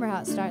can remember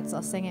how it starts,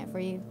 I'll sing it for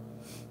you.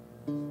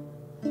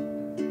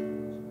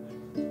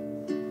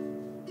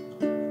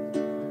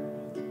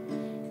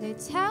 They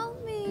tell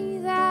me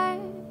that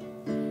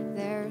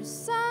there's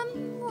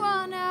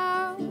someone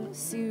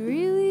else you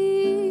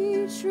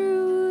really,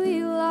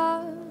 truly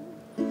love.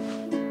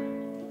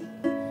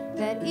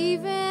 That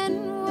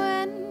even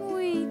when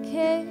we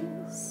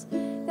kiss,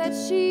 that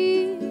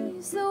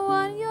she's the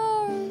one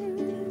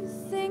you're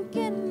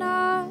thinking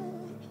of.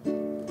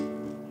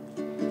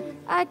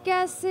 I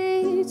guess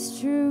it's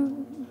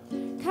true,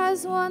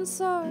 'cause once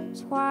or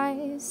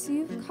twice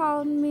you've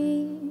called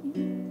me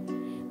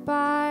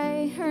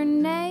by her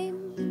name.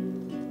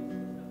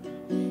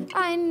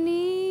 I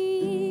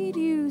need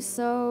you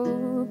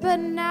so, but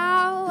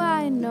now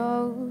I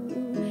know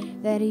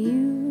that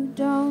you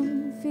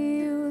don't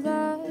feel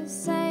the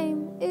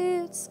same.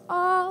 It's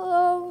all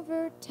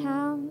over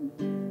town.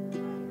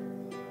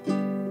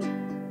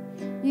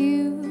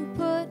 You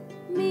put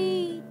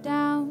me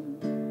down.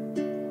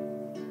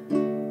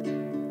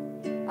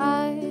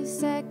 A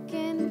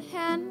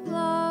second-hand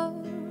love.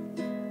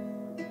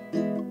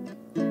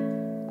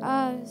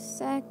 A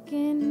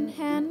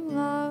second-hand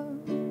love.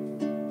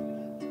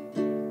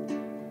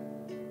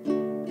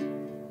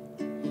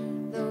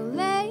 Though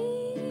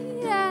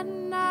late at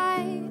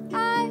night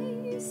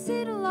I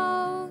sit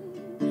alone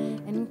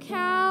and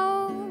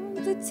count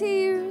the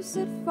tears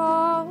that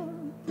fall,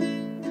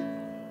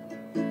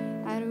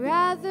 I'd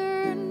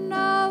rather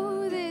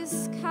know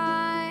this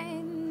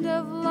kind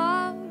of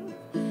love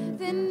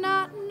than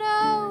not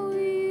know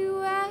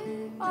you at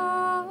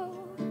all.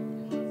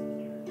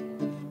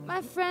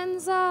 My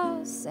friends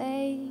all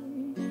say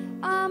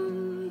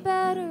I'm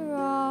better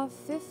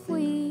off if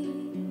we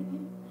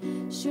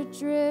should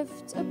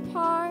drift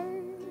apart.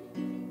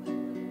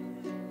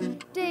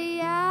 Day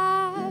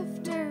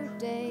after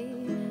day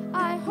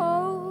I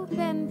hope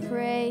and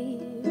pray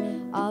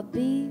I'll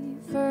be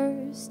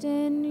first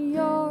in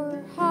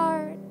your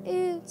heart.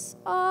 It's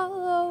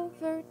all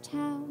over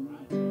town.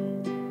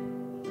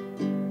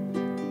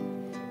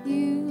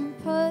 You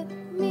put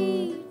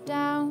me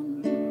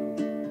down.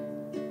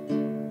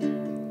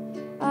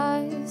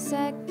 A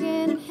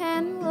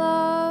second-hand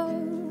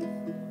love.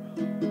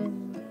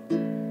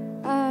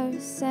 A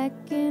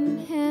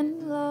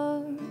second-hand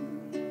love.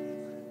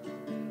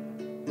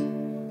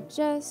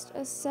 Just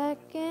a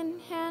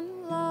second-hand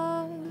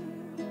love.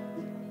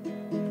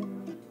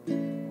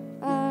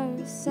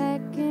 A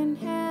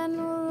second-hand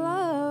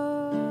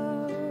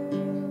love.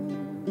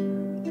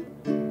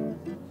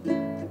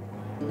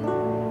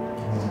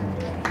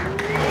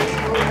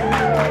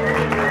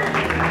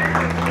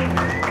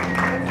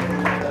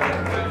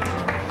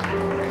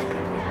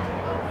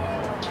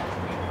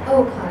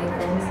 Oh, Connie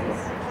Francis.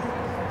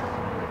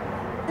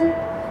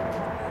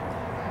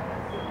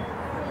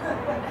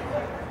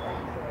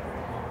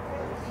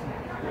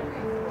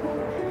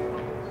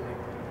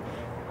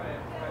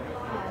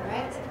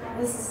 Alright,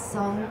 this is a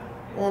song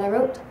that I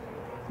wrote,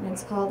 and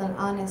it's called An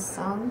Honest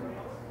Song.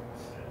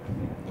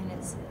 And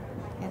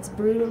it's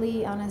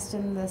brutally honest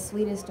in the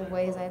sweetest of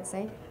ways, I'd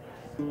say.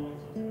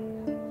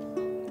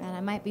 And I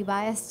might be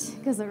biased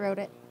because I wrote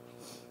it.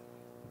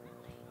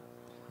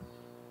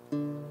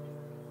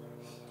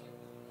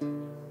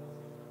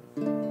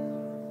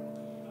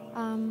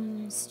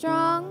 I'm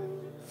strong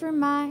for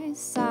my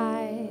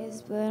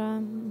size, but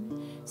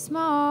I'm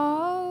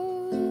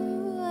small,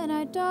 and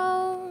I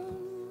don't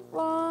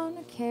want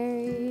to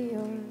carry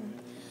your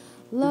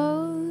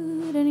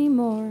load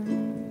anymore.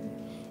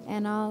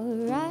 And I'll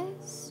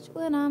rest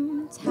when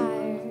I'm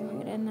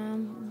tired, and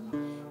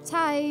I'm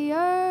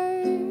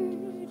tired,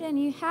 and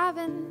you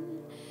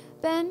haven't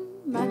been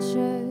much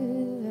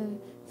of a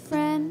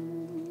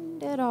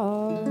friend at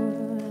all.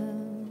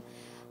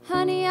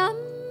 Honey, I'm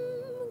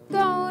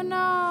going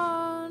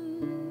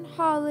on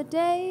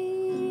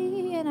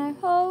holiday, and I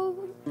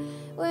hope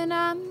when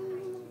I'm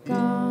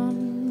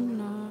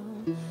gone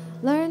I'll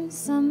learn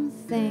some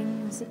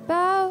things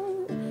about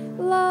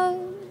love.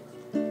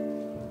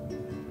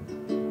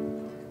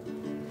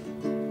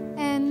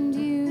 And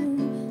you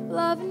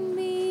loving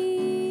me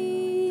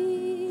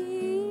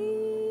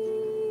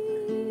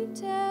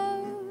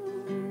till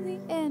the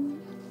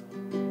end.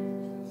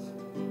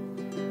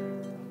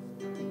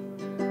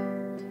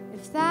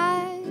 If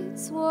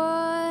that's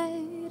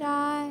what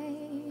I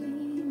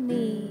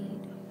need,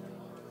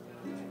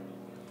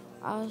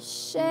 I'll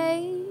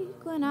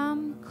shake when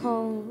I'm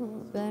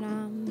cold, but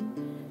I'm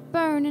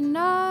burning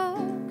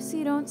up, so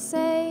you don't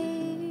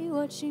say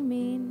what you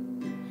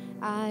mean.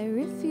 I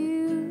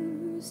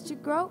refuse to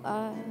grow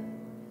up,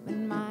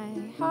 and my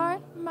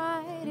heart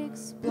might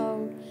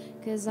explode,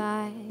 'cause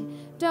I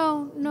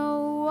don't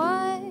know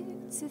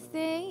what to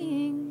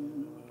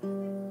think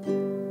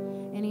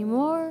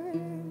anymore.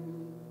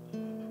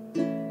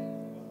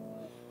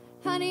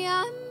 Honey, honey,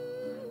 I'm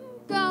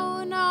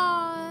going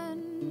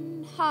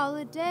on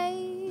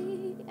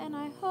holiday, and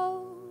I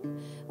hope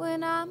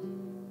when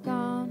I'm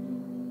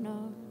gone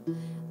I'll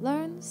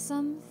learn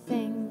some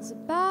things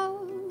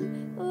about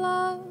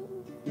love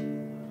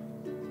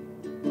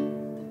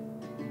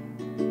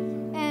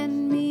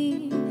and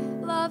me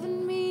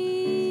loving me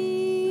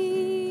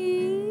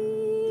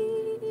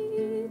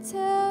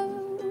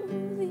till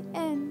the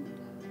end.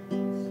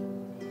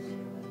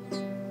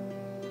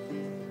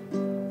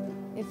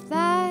 If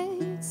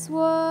that's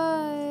what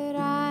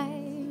I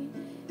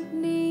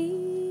need.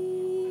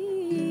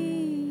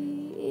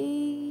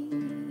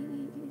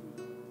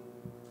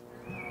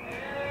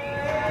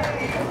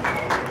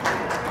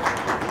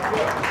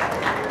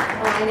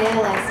 Oh, I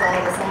know, that's all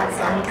the sad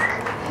songs.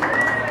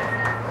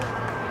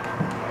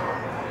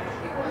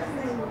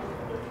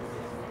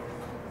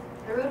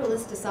 I wrote a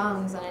list of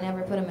songs and I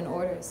never put them in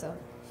order, so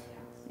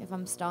if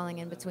I'm stalling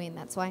in between,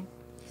 that's why.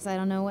 Because I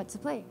don't know what to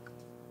play.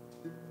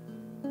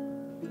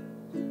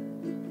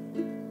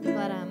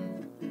 But I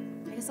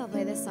guess I'll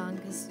play this song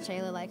because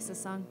Chela likes this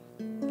song.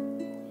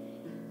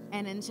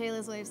 And in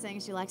Chela's way of saying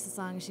she likes the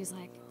song, she's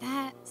like,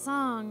 that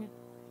song,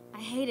 I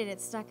hate it.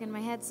 It's stuck in my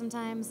head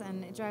sometimes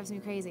and it drives me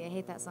crazy. I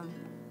hate that song.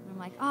 And I'm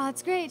like, oh,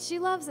 it's great. She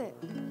loves it.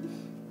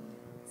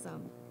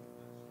 So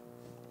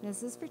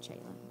this is for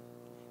Chela.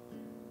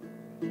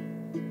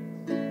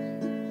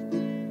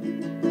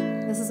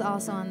 This is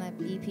also on the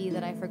EP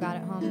that I forgot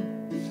at home.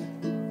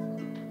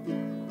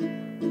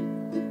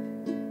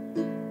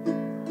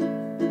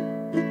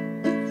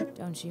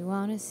 Don't you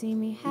want to see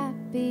me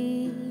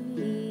happy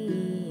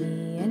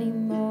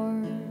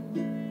anymore?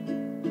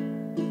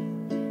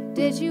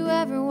 Did you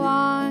ever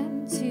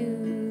want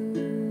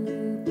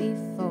to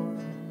before?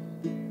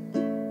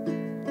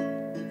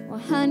 Well,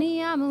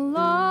 honey, I'm a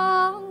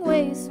long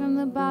ways from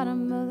the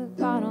bottom of the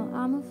bottle.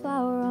 I'm a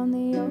flower on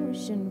the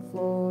ocean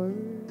floor.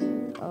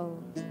 Oh.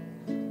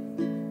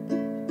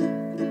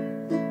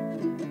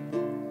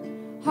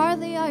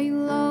 Hardly are you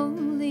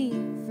lonely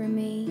for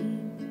me.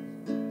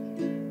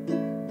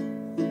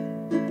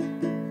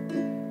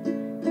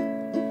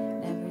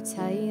 Never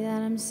tell you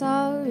that I'm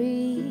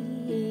sorry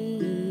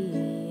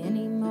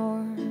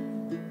anymore.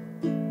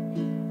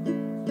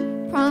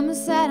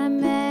 Promise that I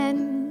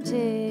meant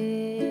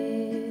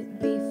it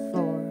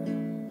before.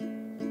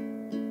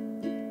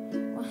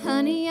 Well,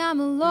 honey, I'm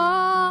a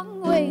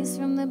long ways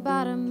from the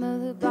bottom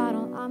of the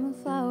bottle. I'm a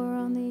flower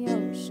on the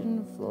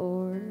ocean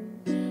floor.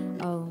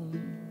 Oh.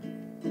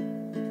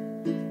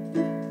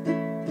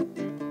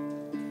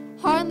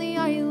 Hardly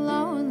are you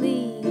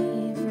lonely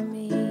for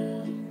me.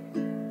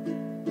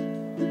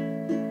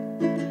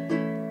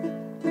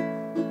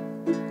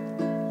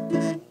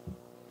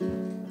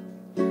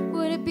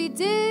 Would it be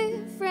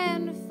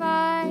different if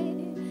I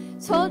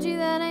told you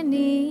that I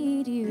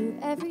need you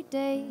every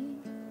day?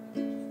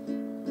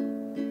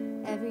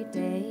 Every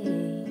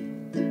day.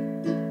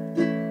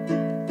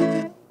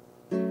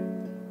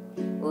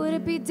 Would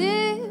it be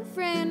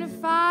different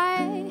if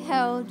I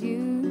held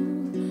you?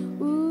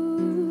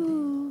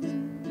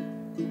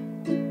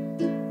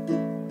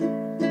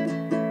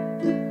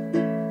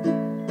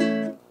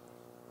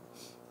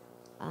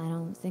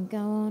 I think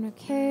I wanna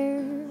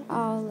care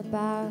all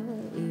about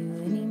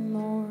you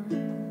anymore.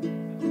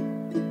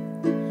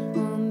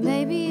 Well,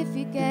 maybe if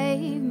you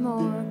gave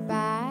more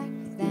back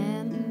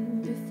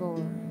than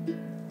before.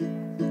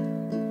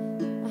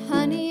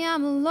 Honey,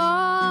 I'm a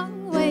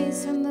long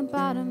ways from the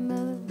bottom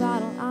of the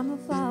bottle. I'm a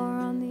flower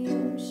on the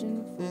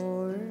ocean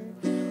floor.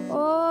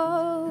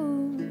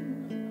 Oh,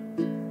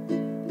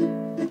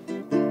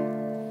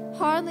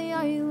 hardly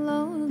are you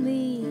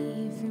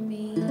lonely for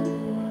me.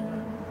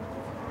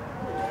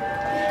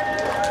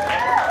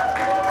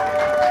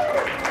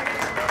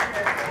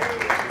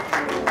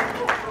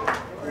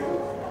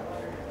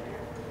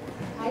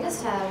 I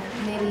just have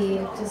maybe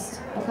just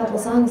a couple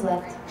songs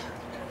left.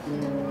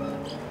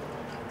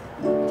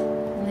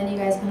 And then you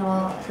guys can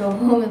all go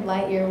home and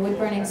light your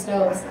wood-burning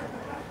stoves.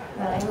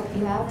 But I hope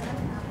you have.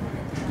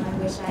 I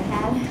wish I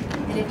had.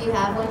 And if you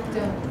have one,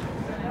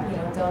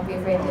 don't be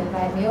afraid to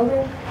invite me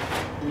over.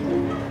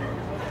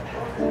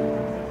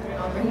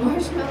 I'll bring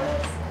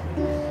marshmallows.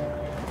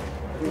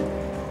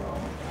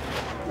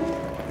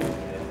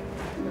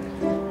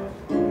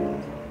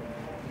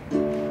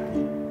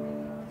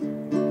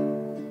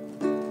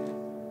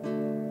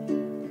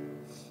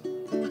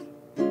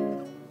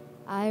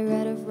 I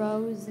read of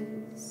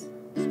roses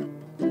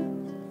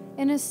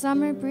in a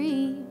summer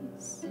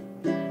breeze.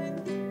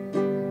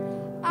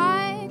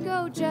 I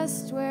go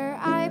just where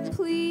I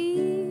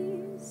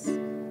please.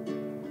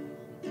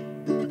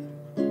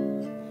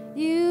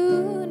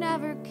 You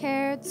never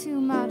cared too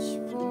much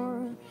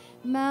for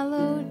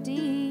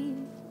melodies.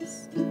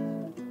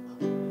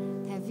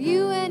 Have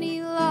you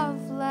any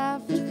love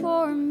left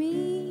for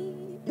me?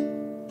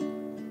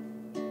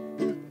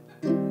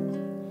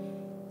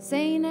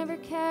 Say you never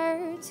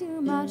cared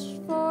too much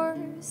for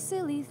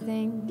silly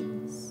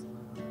things.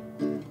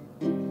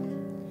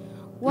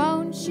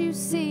 Won't you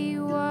see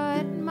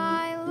what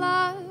my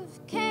love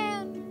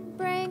can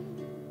bring?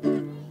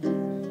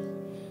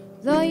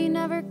 Though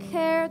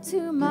care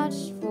too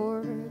much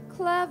for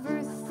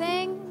clever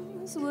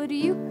things? Would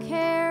you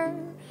care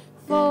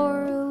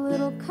for a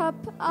little cup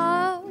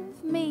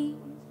of me?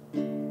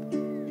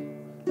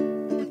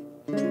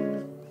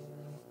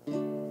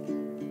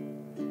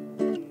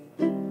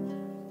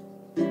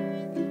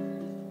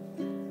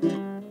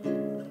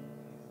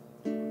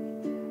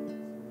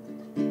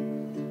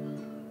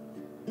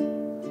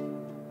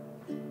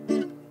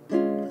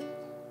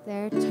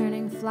 They're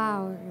turning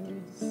flowers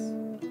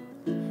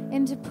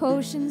into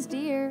potions,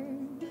 dear.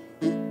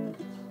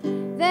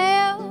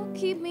 They'll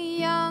keep me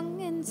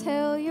young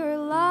until your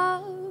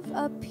love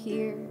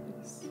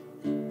appears.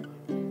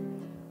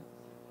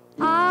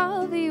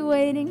 I'll be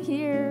waiting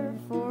here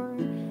for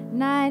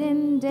night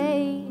and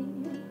day.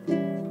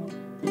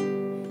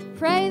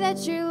 Pray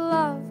that your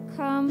love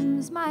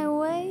comes my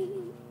way.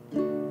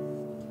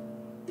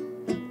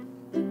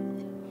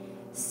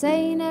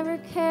 Say you never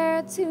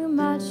cared too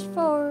much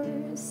for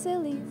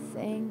silly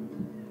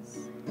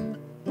things.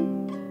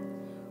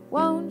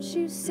 Won't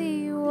you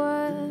see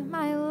what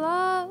my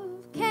love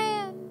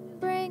can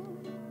bring?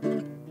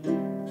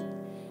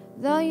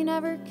 Though you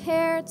never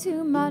cared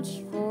too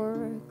much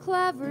for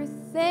clever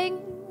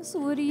things,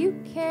 would you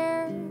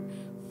care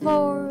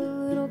for a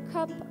little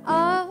cup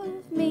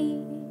of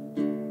me?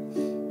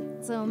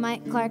 So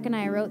Mike Clark and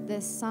I wrote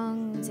this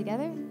song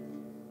together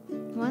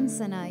once,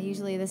 and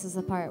usually this is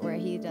the part where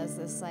he does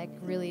this like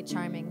really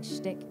charming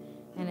shtick,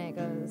 and it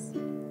goes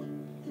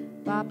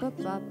ba ba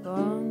ba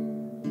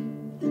bum,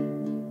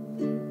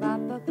 ba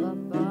ba ba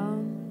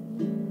bum,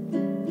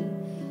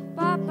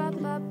 ba ba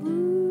ba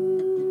boo,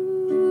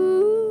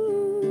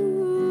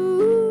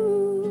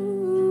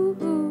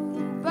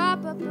 ba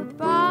ba ba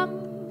bum,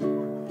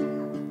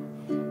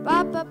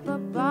 ba ba ba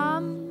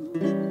bum.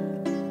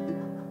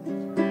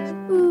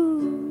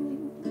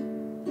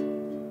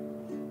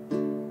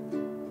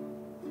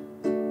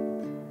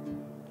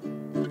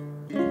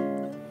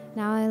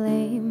 Now I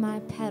lay my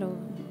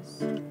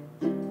petals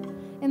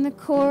in the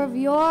core of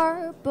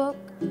your book,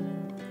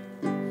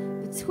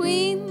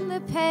 between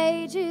the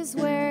pages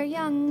where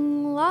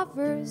young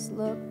lovers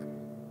look.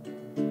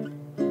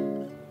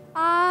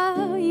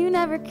 Ah, you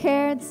never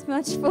cared so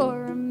much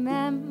for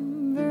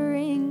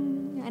remembering.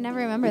 I never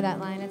remember that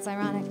line, it's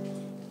ironic.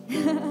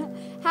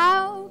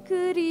 How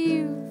could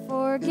you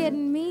forget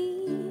me?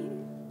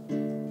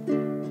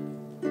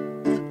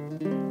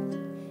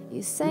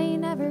 You say you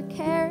never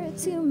cared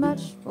too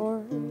much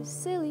for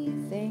silly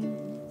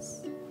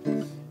things.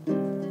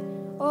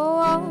 Oh,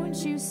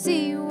 won't you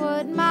see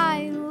what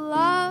my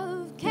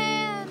love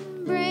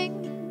can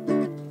bring?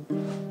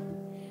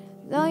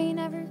 Though you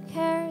never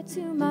cared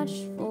too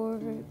much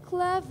for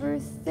clever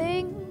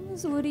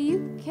things, would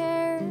you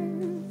care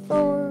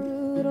for a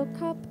little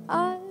cup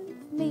of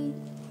me?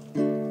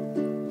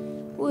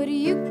 Would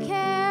you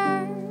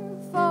care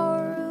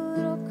for a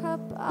little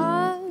cup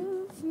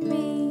of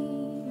me?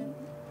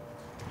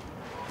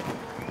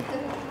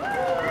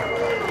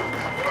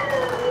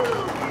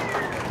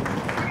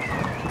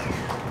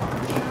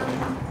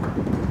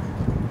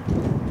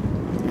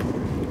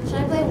 Should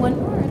I play one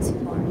more or two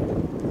more?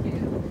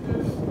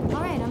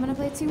 All right, I'm gonna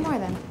play two more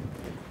then.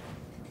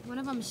 One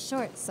of them's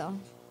short, so.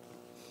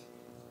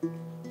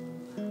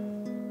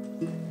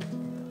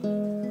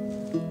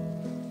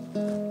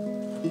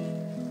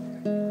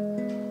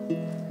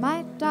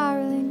 My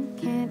darling,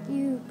 can't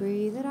you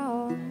breathe at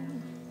all?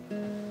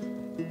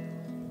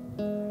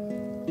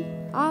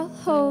 I'll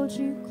hold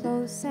you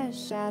close as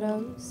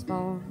shadows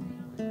fall,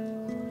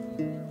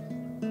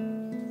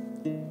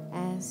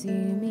 as you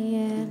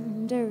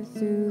meander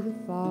through the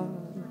fog.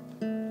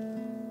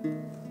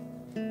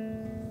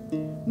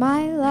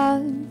 My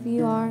love,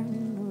 you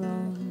aren't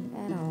alone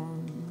at all.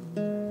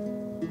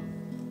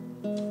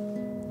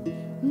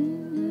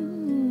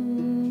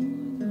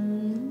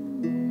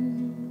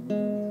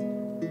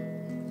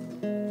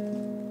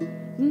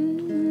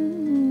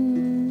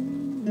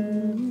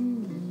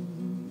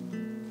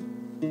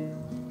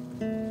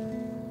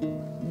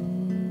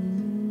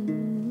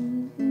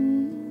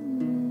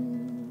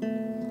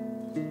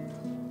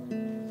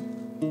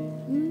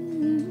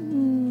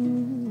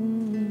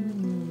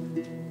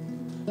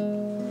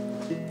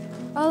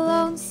 A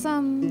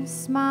lonesome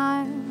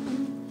smile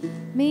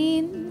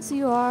means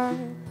you are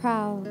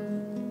proud,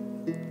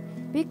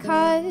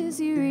 because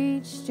you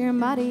reached your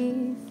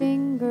muddy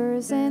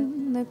fingers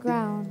in the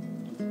ground.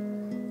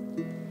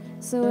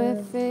 So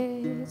if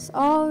it's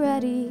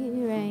already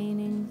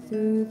raining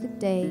through the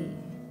day,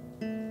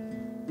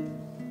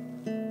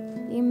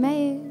 you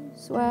may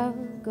as well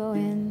go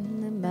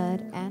in the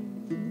mud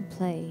and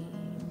play.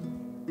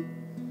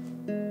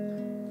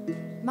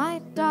 My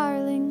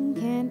darling,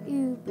 can't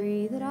you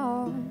breathe at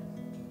all?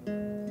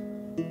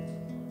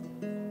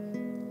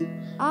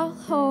 I'll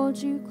hold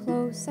you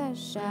close as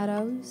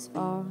shadows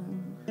fall,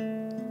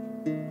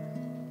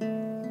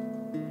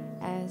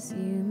 as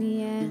you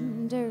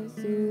meander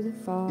through the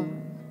fog.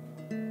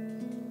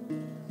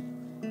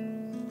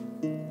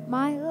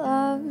 My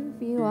love,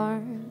 you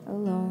aren't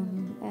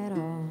alone at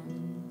all.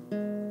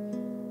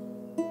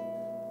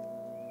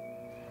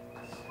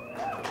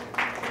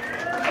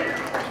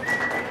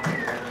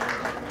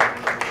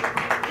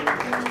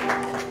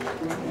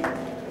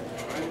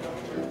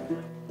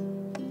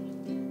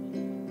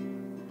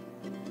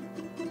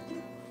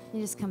 You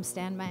just come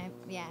stand by,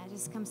 yeah,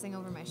 just come sing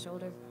over my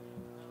shoulder.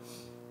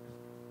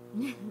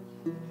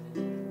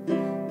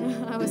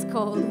 I was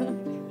cold.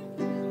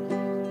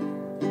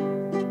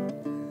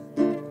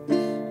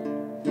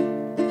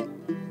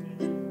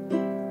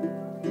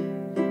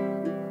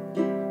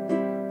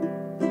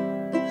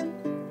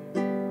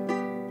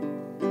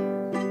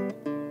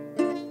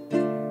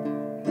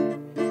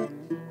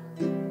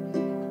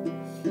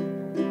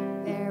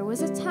 There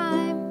was a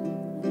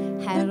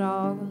time, had it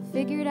all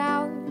figured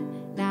out.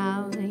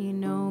 Now you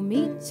know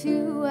me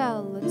too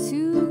well,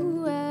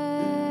 too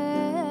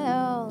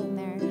well. And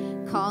they're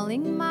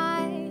calling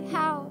my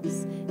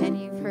house,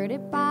 and you've heard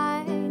it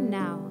by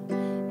now.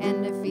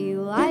 And I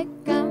feel like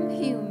I'm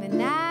human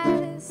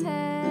as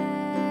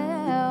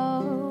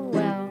hell.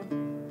 Well,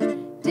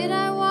 did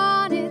I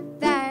want it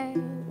that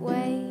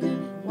way?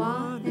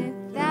 Want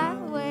it that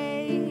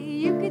way?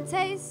 You could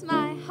taste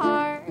my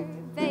heart,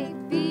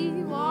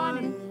 baby.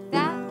 Want it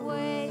that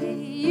way?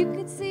 You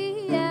could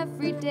see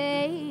every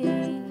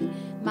day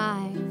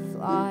my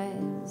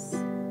flaws.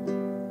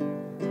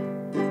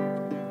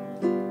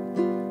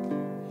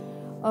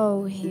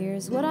 Oh,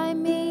 here's what I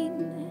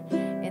mean,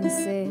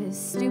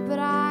 insist, stupid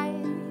eye.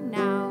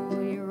 Now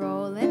you're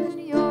rolling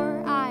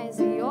your eyes,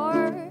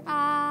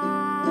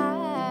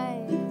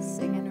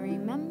 singing,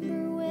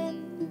 remember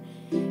when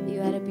you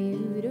had a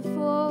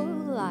beautiful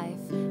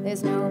life.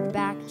 There's no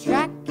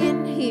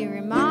backtracking here,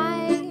 am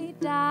I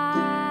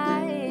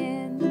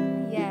dying?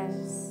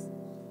 Yes.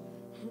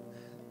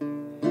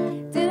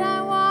 Did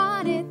I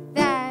want it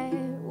that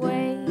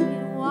way?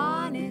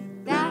 Want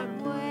it that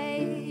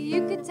way?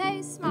 You could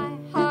taste my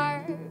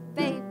heart,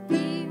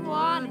 baby.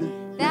 Want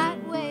it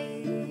that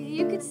way?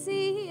 You could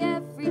see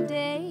every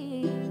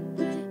day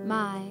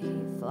my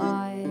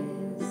flaws.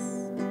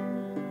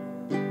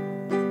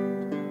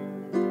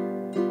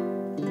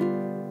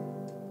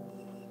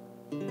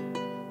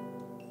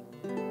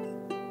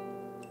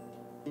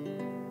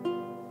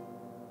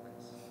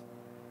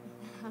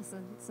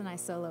 It's a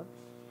nice solo.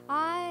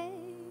 I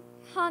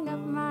hung up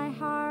my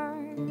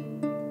heart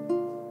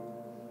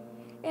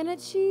in a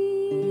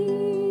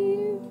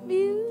cheap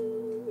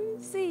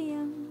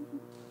museum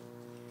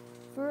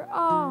for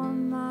all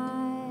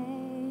my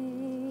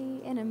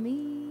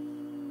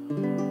enemies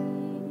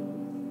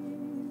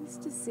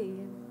to see.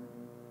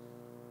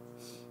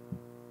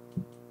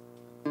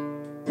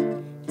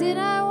 Did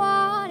I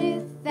want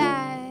it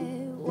that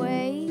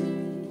way?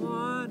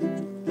 Want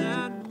it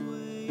that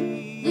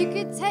way? You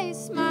could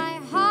taste my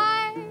heart.